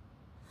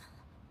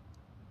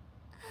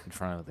in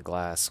front of the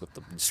glass with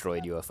the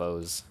destroyed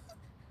UFOs.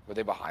 Were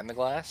they behind the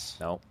glass?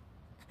 Nope.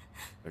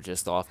 They're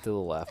just off to the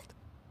left.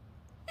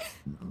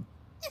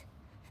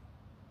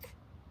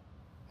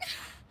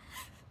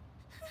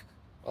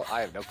 Well,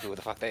 I have no clue what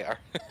the fuck they are.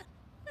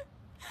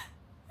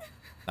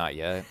 Not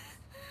yet.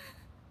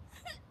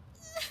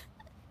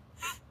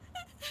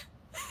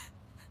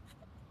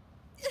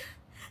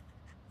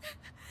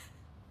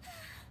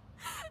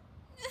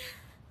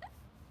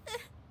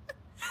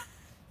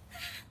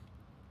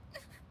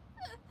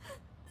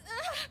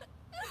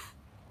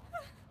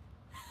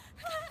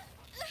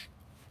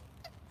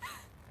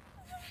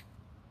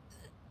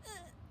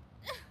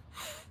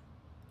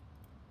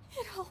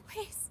 It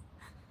always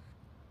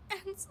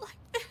ends like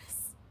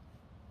this.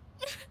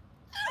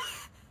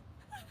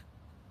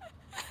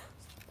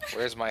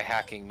 Where's my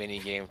hacking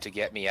minigame to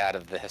get me out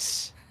of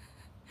this?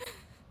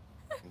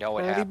 No,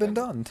 it Already happened. been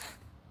done.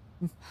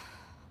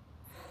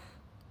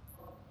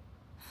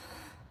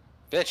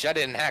 Bitch, I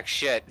didn't hack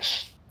shit.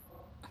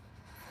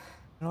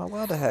 You're not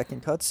allowed to hack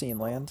in cutscene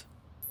land.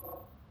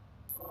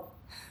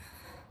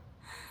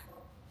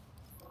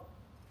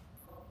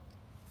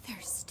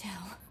 There's still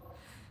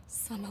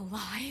some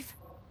alive.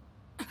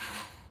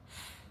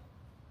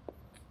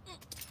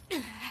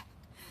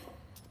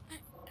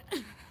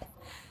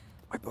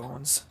 My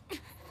bones.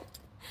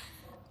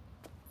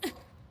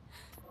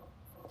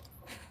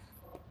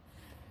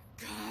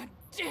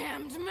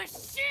 Goddamned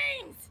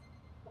machines!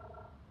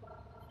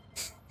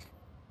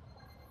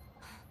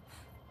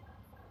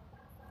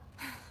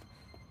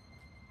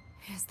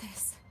 Is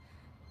this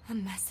a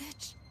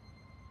message?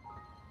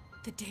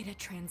 The data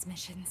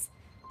transmissions,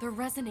 they're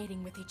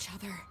resonating with each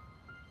other.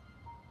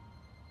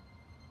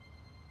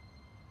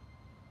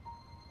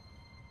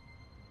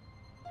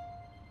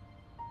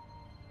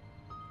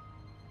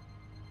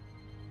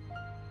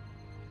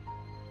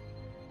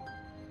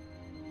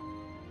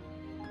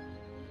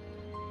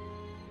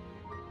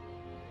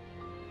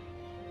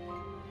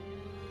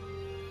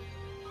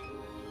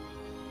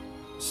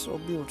 So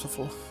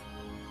beautiful.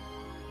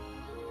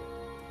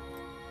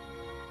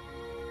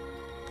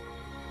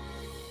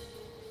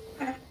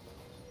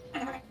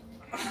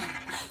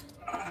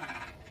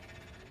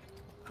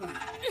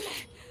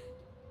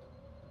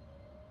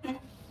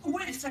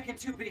 Wait a second,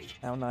 2B.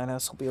 Now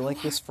 9S will be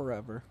like this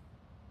forever.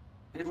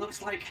 It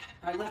looks like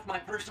I left my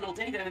personal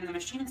data in the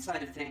machine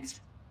side of things.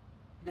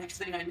 Next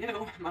thing I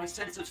knew, my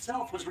sense of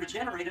self was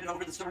regenerated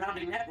over the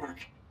surrounding network.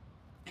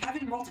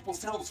 Having multiple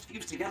selves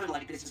fused together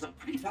like this is a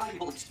pretty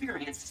valuable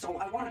experience, so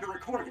I wanted to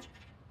record it.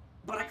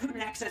 But I couldn't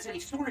access any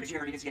storage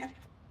areas yet,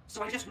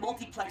 so I just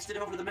multiplexed it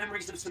over the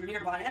memories of some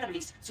nearby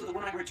enemies, so that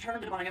when I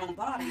returned to my own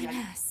body,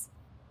 Yes,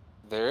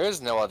 There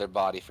is no other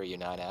body for you,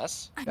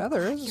 9S. Yeah,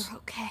 there is. you're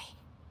okay.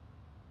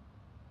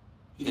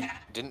 Yeah.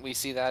 Didn't we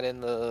see that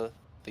in the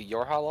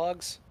Yorha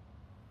logs?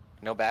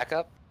 No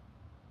backup?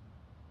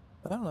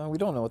 I don't know. We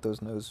don't know what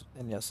those no's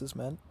and yeses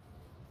meant.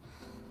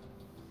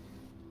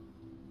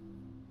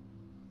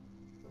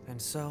 And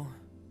so,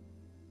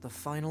 the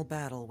final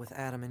battle with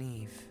Adam and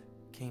Eve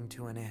came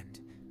to an end.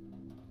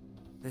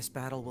 This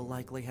battle will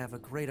likely have a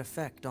great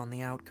effect on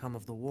the outcome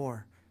of the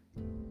war.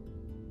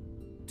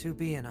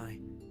 2B and I,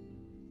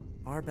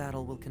 our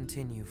battle will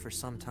continue for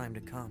some time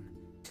to come.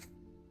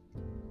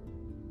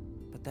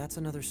 But that's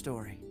another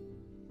story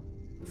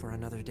for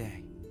another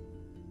day.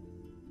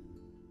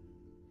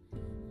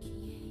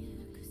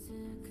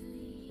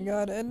 We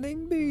got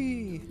ending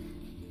B.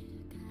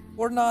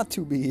 Or not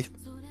to be.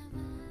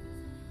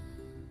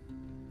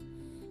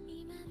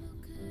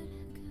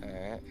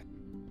 Alright.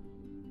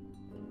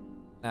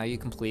 Now you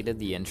completed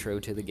the intro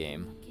to the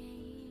game.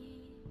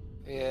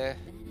 Yeah.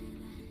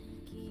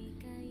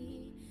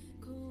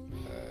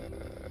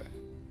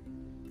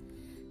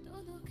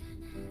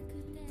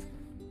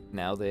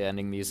 Now the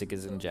ending music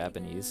is in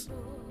Japanese.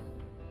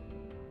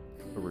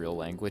 A real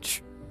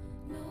language.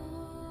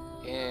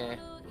 Yeah.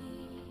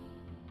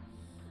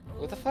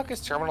 What the fuck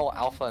is Terminal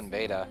Alpha and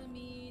Beta?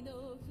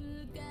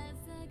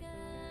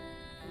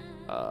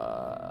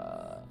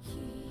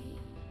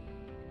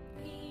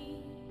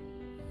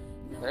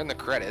 They're in the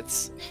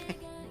credits.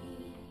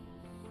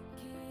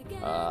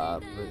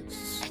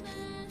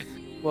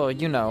 Well,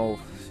 you know,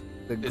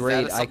 the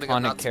great that something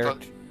I'm iconic not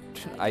character.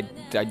 I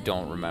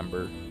don't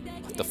remember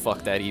what the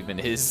fuck that even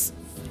is.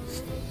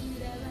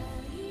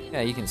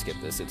 Yeah, you can skip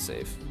this, it's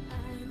safe.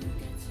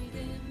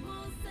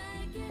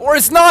 Or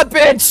it's not,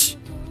 bitch!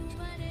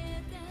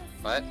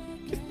 What?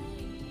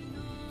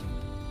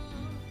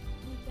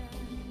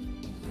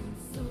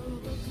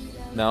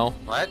 No.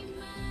 What?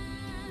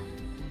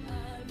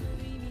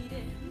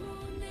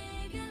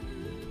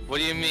 What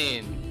do you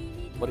mean?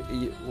 What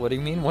do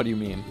you mean? What do you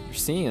mean? You're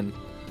seeing.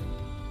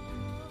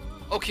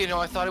 Okay, no,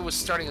 I thought it was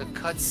starting a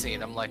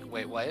cutscene. I'm like,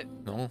 wait, what?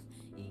 No.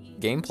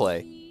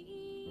 Gameplay.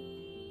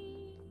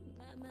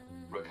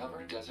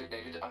 Recover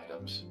designated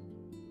items.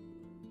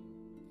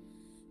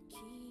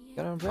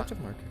 Got an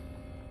objective marker.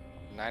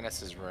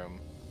 9S's room.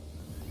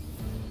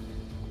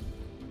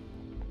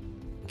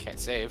 Can't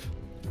save.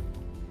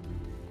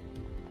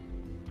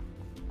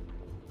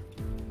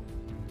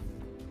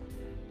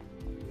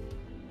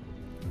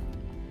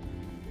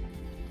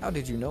 How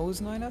did you know it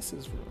was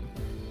 9S's room?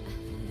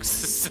 It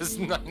says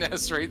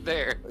 9S right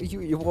there.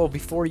 Well,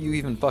 before you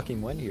even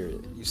fucking went here,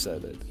 you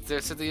said it.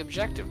 There's the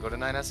objective. Go to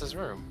 9S's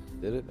room.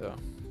 Did it? Oh.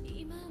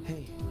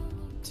 Hey,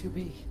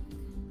 2B.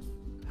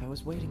 I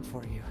was waiting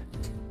for you.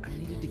 I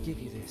needed to give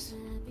you this.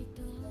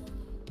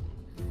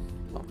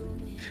 Oh.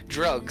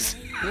 Drugs.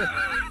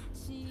 Yeah.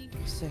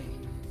 Say,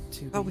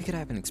 2B. Oh, we could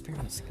have an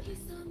experience.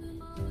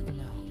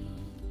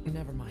 No,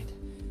 never mind.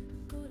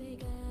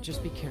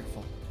 Just be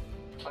careful.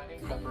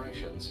 Planning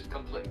preparations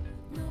complete.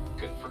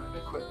 Confirm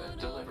equipment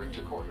delivered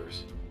to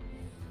quarters.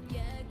 To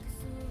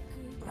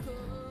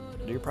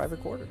your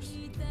private quarters.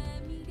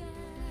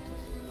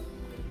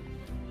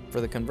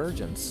 For the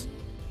convergence.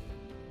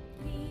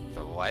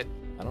 The what?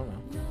 I don't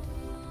know.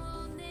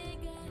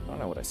 I don't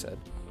know what I said.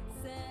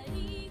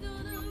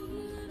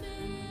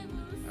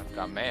 I've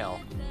got mail.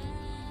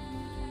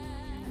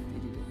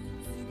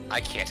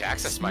 I can't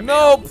access my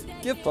Nope! mail.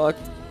 Get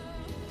fucked.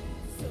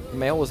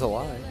 Mail was a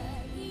lie.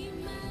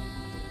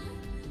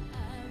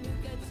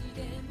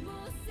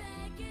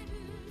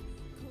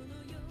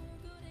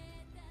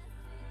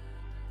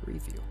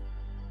 Review.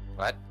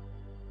 What?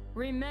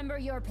 Remember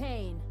your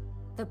pain.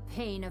 The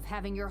pain of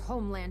having your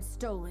homeland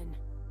stolen.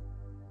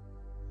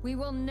 We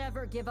will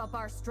never give up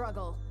our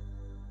struggle.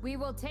 We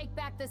will take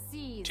back the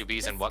seas,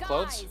 2Bs the in what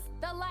clothes? skies,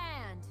 the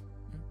land.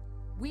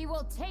 We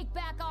will take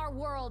back our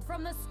world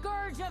from the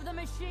scourge of the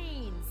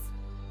machines.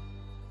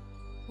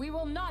 We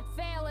will not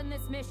fail in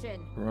this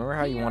mission. Remember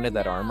how you Here wanted and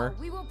that now, armor?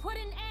 We will put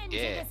an end to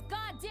Yeah. this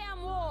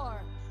goddamn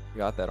war. You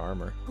got that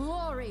armor.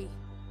 Glory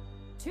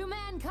to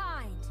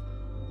mankind.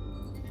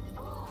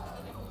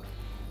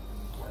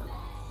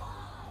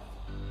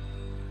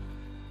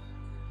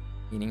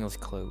 Meaningless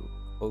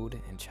ode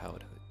and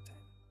childhood.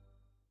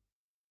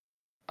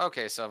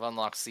 Okay, so I've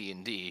unlocked C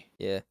and D.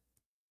 Yeah.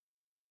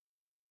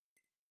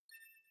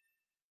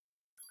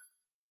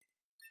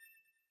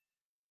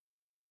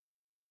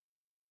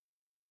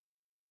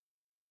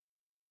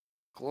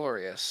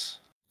 Glorious.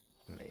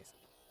 Amazing.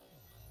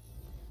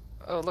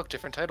 Oh, look,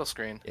 different title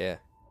screen. Yeah.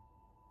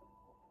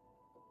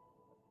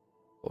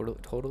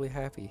 Totally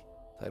happy.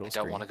 Title I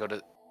screen. don't want to go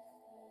to...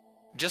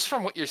 Just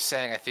from what you're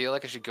saying, I feel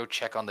like I should go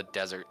check on the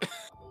desert.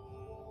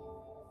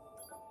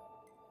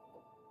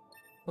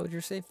 Load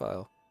your save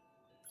file.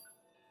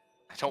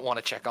 I don't want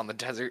to check on the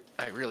desert.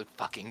 I really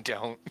fucking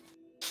don't.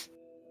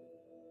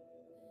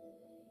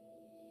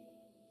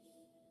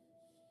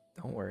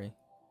 Don't worry.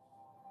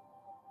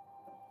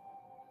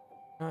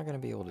 You're not gonna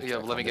be able to. Yeah,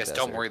 check let me on the guess,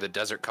 don't desert. worry, the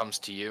desert comes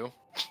to you.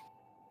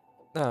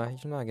 No,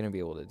 you're not gonna be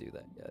able to do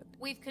that yet.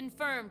 We've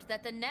confirmed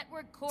that the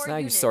network core now you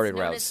units started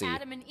known Route as C.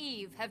 Adam and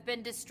Eve have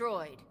been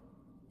destroyed.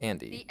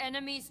 Andy. The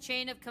enemy's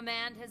chain of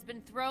command has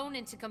been thrown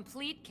into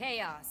complete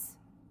chaos.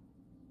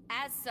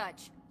 As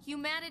such,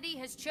 humanity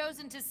has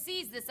chosen to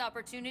seize this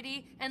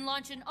opportunity and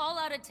launch an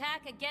all-out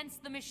attack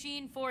against the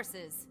machine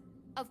forces.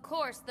 Of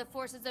course, the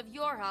forces of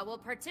Yorha will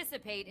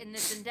participate in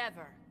this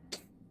endeavor.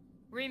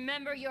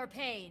 Remember your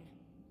pain.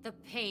 The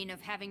pain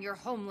of having your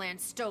homeland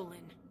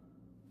stolen.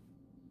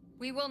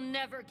 We will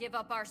never give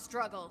up our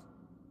struggle.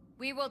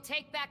 We will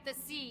take back the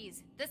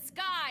seas, the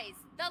skies,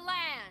 the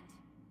land.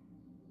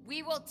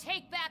 We will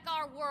take back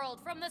our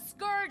world from the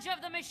scourge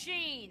of the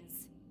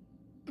machines.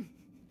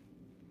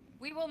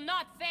 We will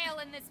not fail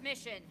in this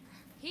mission.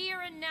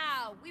 Here and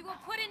now, we will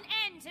put an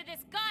end to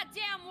this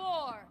goddamn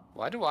war.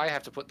 Why do I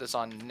have to put this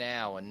on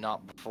now and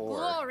not before?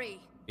 Glory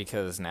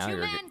Because now to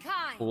you're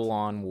mankind.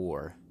 full-on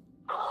war.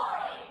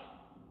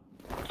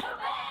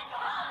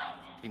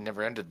 He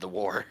never ended the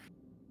war.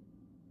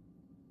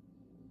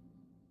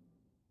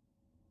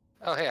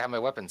 Oh, hey, I have my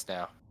weapons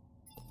now.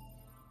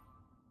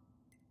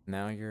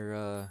 Now you're,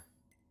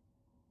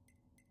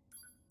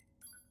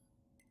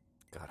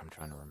 God, I'm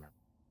trying to remember.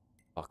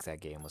 Fuck,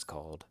 that game was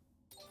called.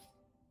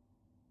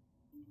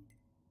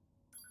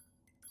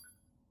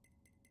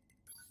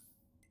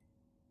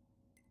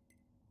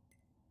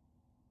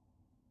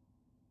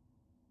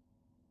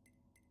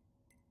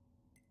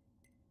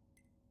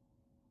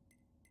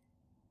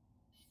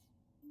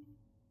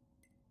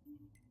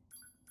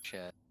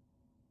 Shit.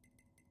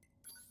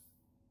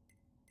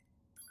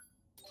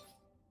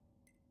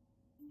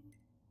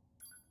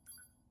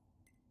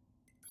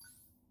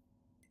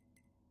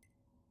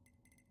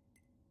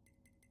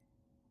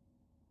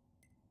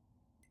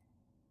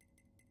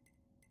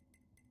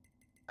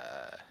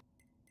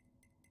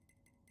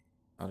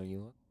 How do you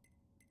look?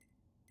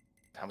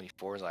 How many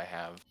fours I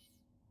have?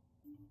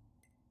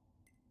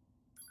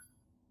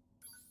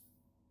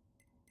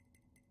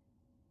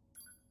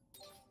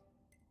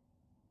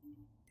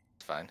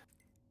 It's fine.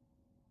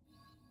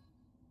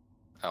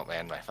 Oh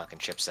man, my fucking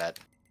chipset.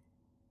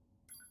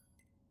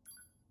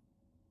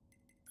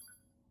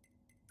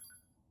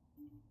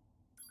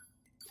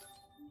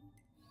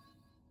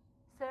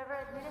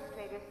 Server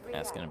administrators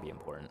That's gonna be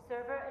important.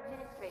 Server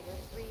administrators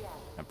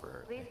react.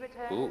 Temporary. Please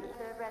return Ooh. to the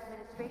server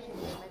administration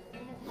room as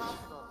soon as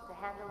possible to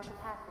handle a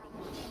capacity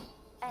issue.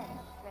 End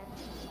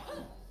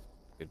transmission.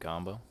 Good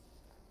combo.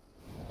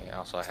 Yeah,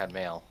 also I had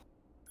mail.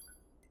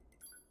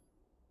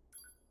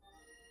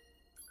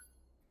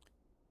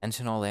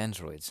 Mention all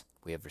androids.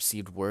 We have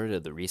received word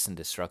of the recent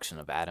destruction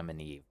of Adam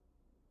and Eve.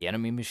 The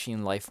enemy machine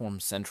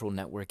lifeform central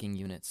networking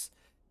units.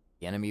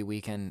 The enemy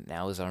weekend,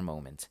 now is our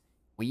moment.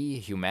 We,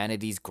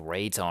 humanity's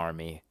great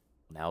army,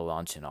 will now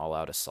launch an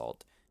all-out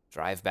assault.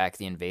 Drive back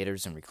the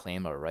invaders and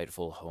reclaim our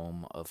rightful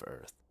home of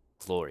Earth.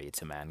 Glory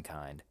to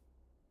mankind.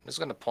 I'm just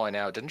gonna point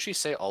out, didn't she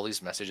say all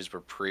these messages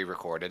were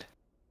pre-recorded?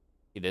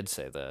 He did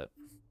say that.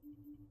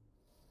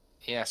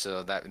 Yeah,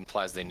 so that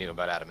implies they knew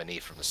about Adam and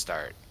Eve from the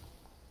start.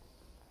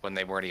 When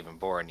they weren't even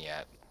born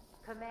yet.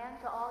 Command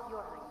to all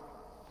your units.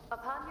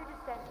 Upon your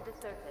descent to the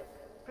surface,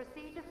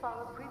 proceed to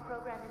follow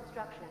pre-programmed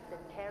instructions and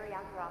carry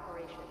out your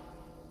operations.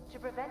 To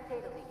prevent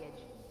data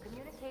leakage,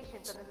 communication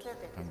from the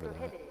surface is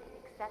prohibited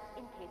except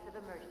in case of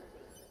emergency.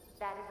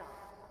 That is all.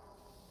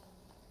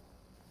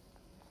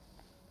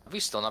 Have we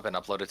still not been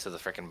uploaded to the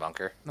frickin'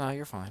 bunker? No,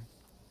 you're fine.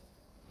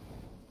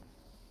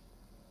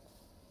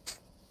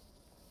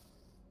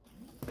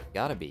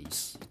 Gotta be.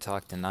 You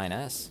talked to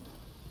 9S.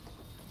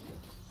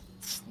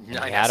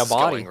 9S had a is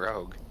body. going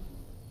rogue.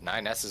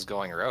 9S is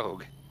going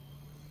rogue.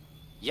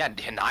 Yeah,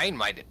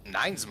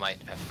 9's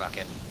might have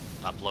fucking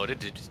uploaded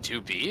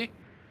to 2B.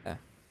 Yeah.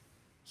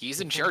 He's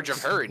in charge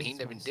of her, and he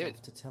never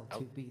did. To tell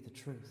 2B the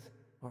truth,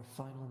 our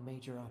final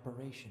major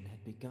operation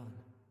had begun.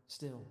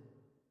 Still,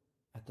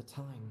 at the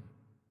time,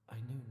 I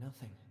knew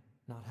nothing.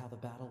 Not how the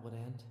battle would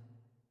end,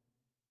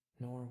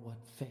 nor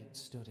what fate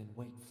stood in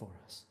wait for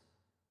us.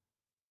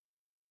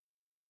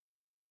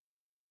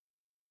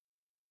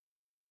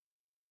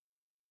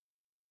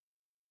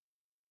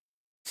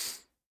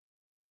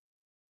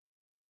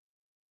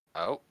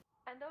 Oh.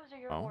 And those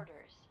are your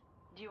orders.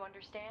 Do you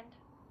understand?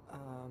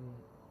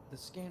 The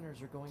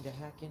scanners are going to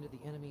hack into the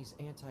enemy's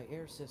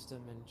anti-air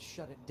system and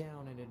shut it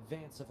down in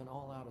advance of an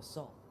all-out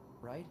assault,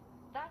 right?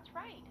 That's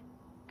right.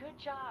 Good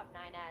job,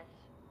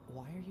 9S.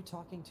 Why are you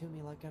talking to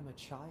me like I'm a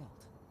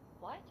child?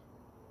 What?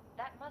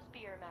 That must be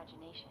your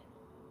imagination.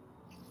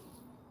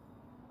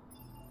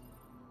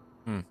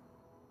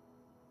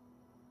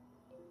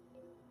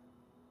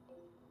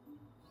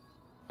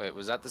 Wait,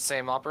 was that the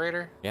same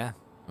operator? Yeah,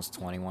 it was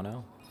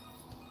 21-0.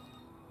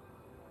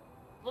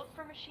 Look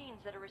for machines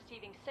that are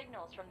receiving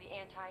signals from the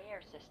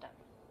anti-air system.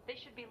 They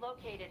should be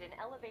located in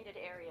elevated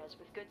areas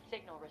with good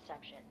signal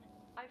reception.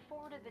 I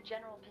forwarded the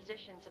general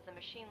positions of the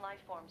machine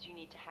lifeforms you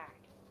need to hack.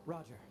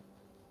 Roger.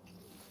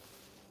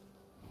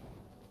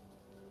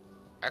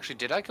 Actually,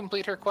 did I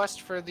complete her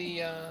quest for the,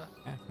 Yeah,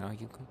 no,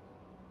 you can.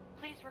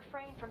 Please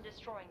refrain from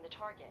destroying the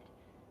target.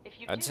 If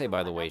you I'd do, say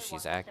by the way another she's one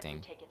will simply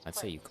acting, take its I'd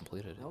say you place.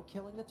 completed it. No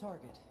killing the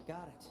target.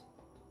 Got it.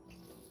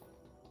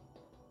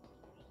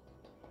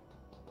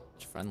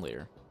 It's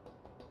friendlier.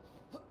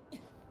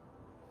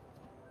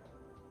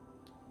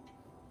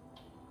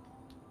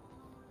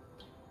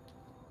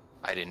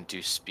 I didn't do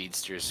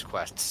Speedster's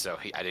quest, so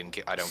I don't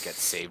get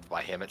saved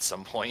by him at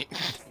some point.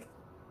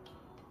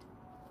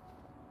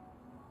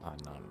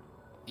 No.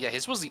 Yeah,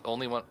 his was the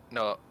only one.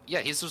 No, yeah,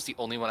 his was the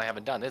only one I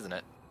haven't done, isn't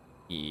it?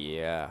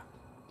 Yeah.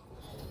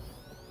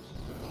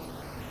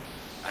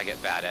 I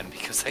get bad end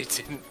because I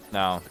didn't.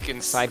 No,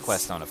 side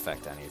quests don't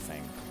affect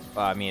anything.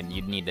 Well, I mean,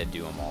 you'd need to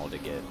do them all to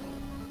get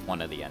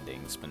one of the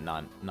endings, but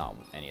not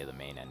any of the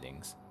main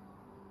endings.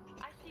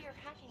 I see your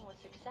hacking was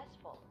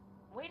successful.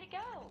 Way to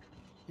go!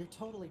 You're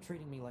totally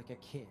treating me like a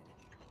kid.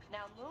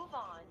 Now move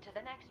on to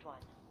the next one.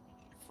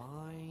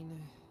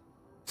 Fine.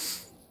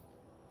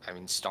 I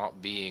mean,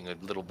 stop being a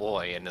little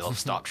boy and they'll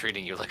stop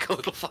treating you like a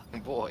little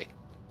fucking boy.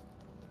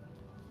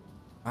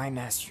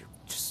 9S, you're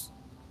just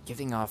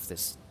giving off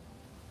this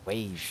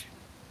wave.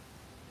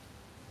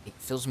 It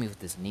fills me with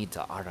this need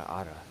to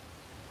ara.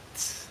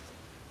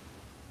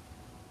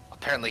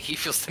 Apparently he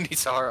feels the need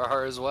to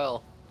RR as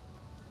well.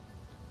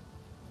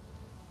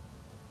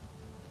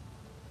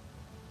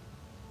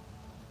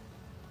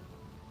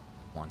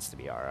 Wants to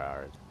be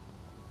RR'd.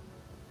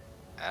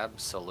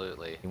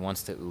 Absolutely. He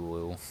wants to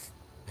ooh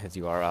as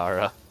you are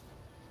ara.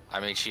 I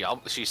mean, she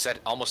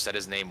almost said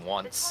his name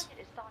once. The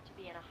target is thought to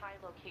be in a high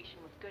location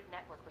with good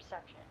network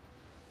reception.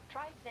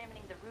 Try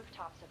examining the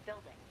rooftops of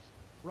buildings.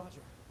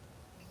 Roger.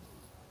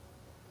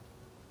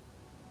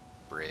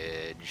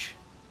 Bridge.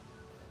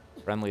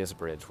 Friendliest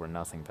bridge where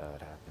nothing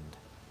bad happened.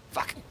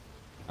 Fuck.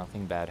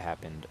 Nothing bad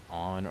happened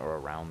on or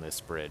around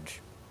this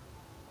bridge.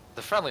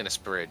 The friendliness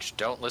bridge.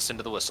 Don't listen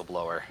to the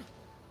whistleblower.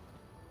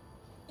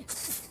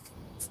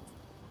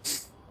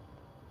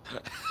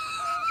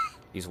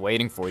 He's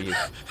waiting for you.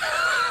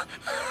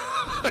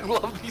 I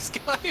love these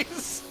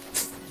guys.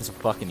 He's a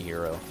fucking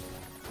hero.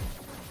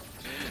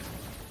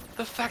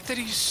 The fact that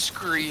he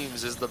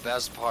screams is the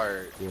best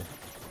part. Yeah.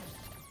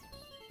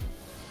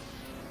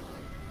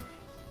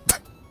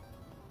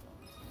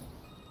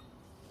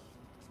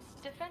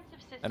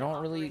 Defensive system I don't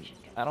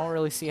operation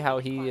really see how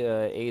he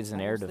aids in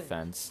air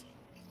defense.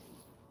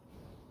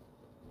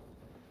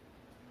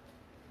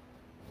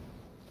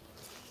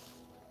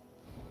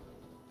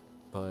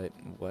 But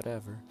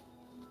whatever.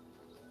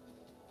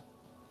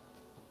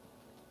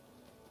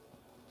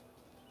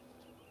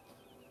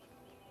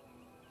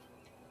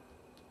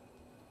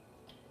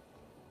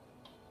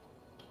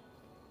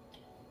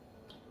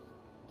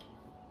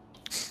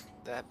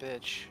 that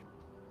bitch.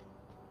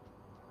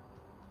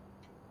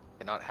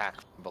 Cannot hack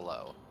from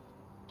below.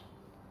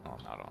 Oh,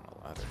 not on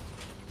a ladder.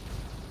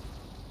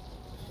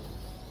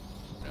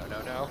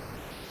 No.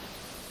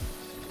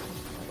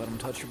 Let him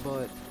touch your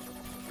butt.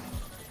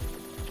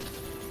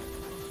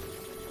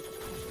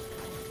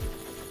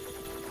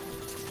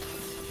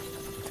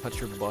 Touch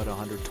your butt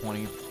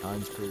 120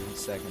 times per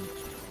second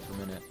per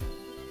minute.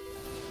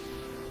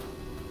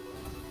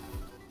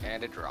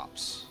 And it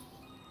drops.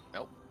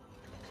 Nope.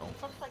 Oh.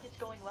 Looks like it's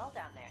going well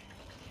down there.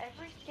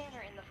 Every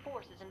scanner in the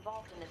force is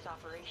involved in this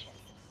operation.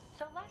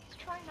 So let's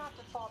try not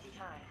to fall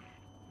behind.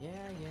 Yeah,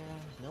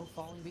 no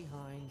falling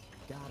behind.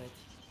 Got it.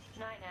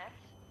 9S,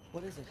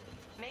 What is it?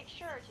 make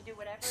sure to do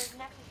whatever is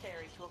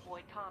necessary to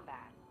avoid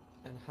combat.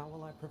 And how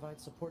will I provide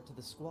support to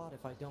the squad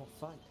if I don't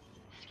fight?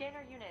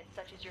 Scanner units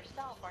such as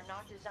yourself are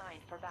not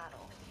designed for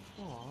battle.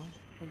 Aw,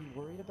 are you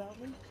worried about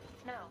me?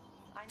 No,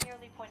 I'm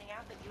merely pointing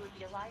out that you would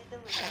be a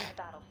liability on the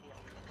battlefield.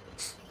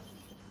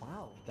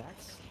 Wow,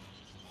 that's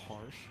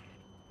harsh.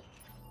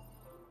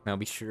 Now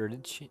be sure to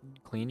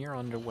clean your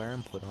underwear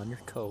and put on your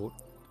coat.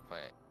 Wait.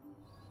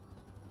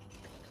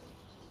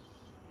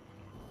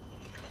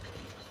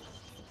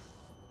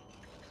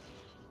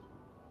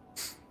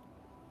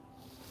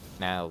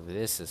 Now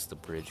this is the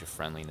bridge of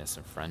friendliness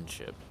and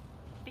friendship.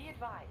 Be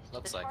advised,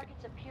 Looks the like it.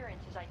 target's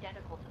appearance is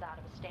identical to that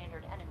of a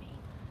standard enemy.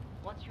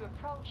 Once you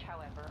approach,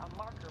 however, a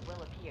marker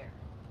will appear.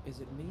 Is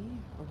it me,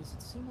 or does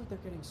it seem like they're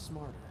getting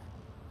smarter?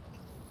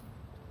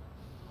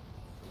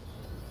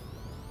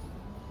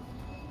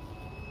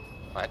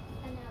 What?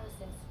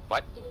 Analysis.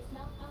 What? It is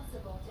now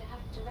possible to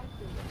hack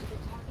directly into the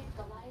target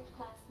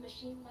Goliath-class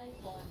machine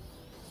lifeform.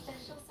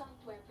 Special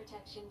software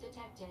protection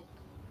detected.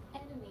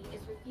 Enemy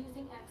is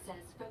refusing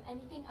access from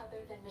anything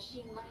other than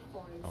machine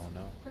lifeforms. Oh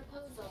no.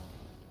 Proposal.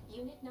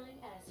 Unit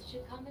 9S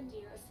should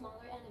commandeer a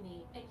smaller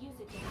enemy and use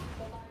it to hack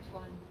the large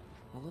one.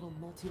 A little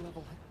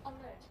multi-level...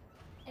 Alert.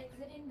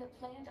 Exiting the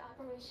planned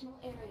operational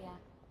area.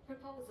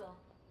 Proposal.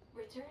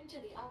 Return to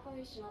the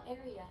operational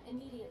area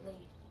immediately.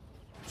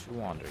 You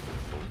wander, you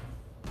fool.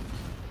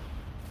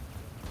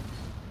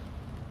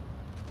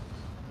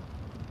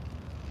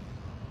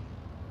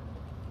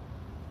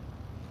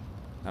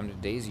 Time to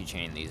daisy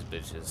chain these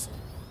bitches.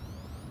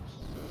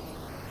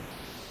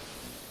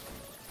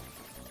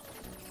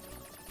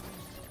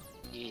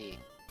 Yeah.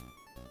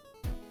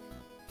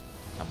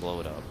 Now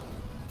blow it up.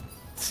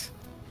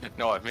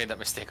 No, I've made that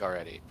mistake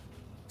already.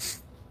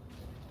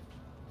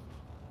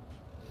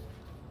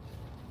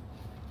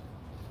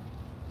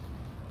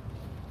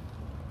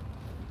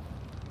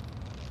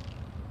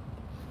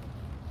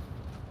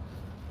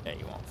 Yeah,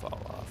 you won't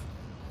fall off.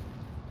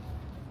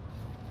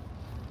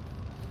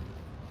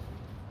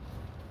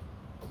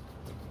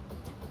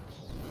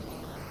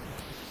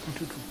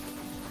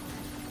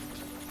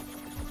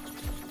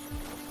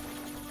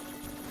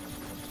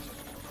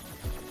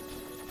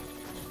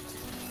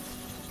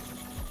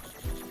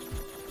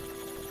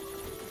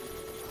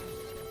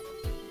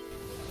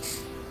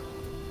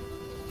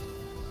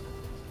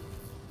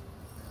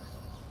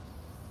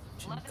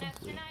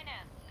 To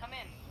 9S, come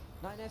in.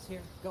 9S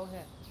here, go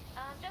ahead.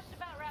 Just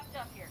about wrapped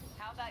up here.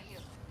 How about you?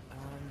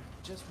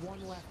 Just one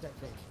left, I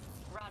think.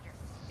 Roger.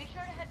 Be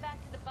sure to head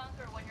back to the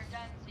bunker when you're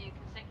done so you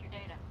can sync your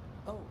data.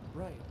 Oh,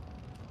 right.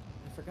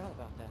 I forgot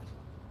about that.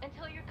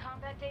 Until your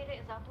combat data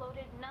is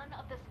uploaded, none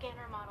of the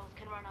scanner models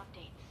can run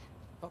updates.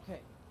 Okay,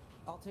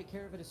 I'll take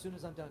care of it as soon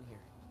as I'm done here.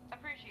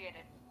 Appreciate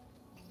it.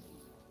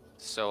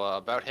 So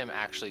about him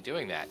actually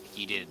doing that,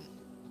 he didn't.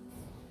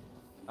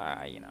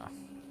 You know.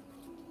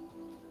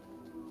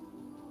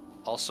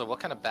 Also, what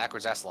kind of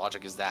backwards ass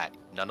logic is that?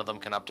 None of them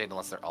can update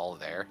unless they're all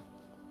there.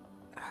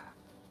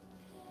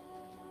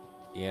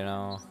 You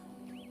know.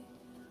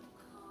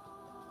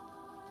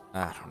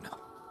 I don't know.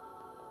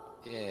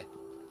 Yeah.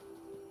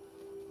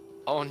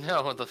 Oh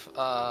no,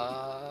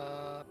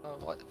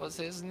 what was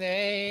his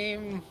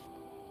name?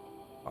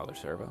 Father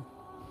Servo?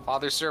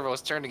 Father Servo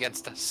was turned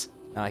against us.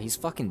 Nah, he's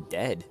fucking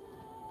dead.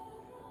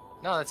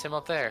 No, that's him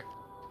up there.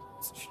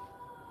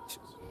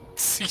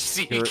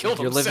 See, he You're, killed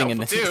you're himself living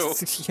in too.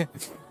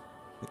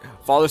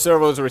 Father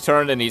Servo's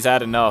returned and he's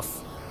had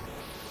enough.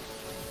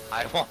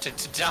 I wanted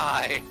to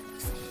die.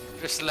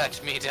 Just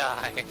let me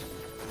die.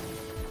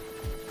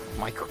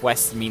 My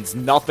quest means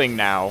nothing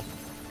now.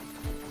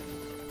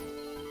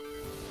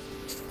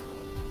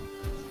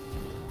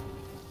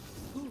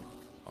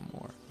 One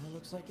more. That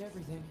looks like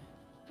everything.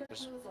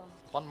 There's Proposal.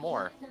 one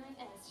more. Unit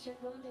 9S should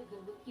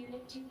rendezvous with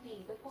Unit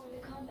 2B before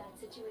the combat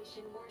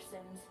situation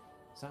worsens.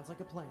 Sounds like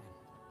a plan.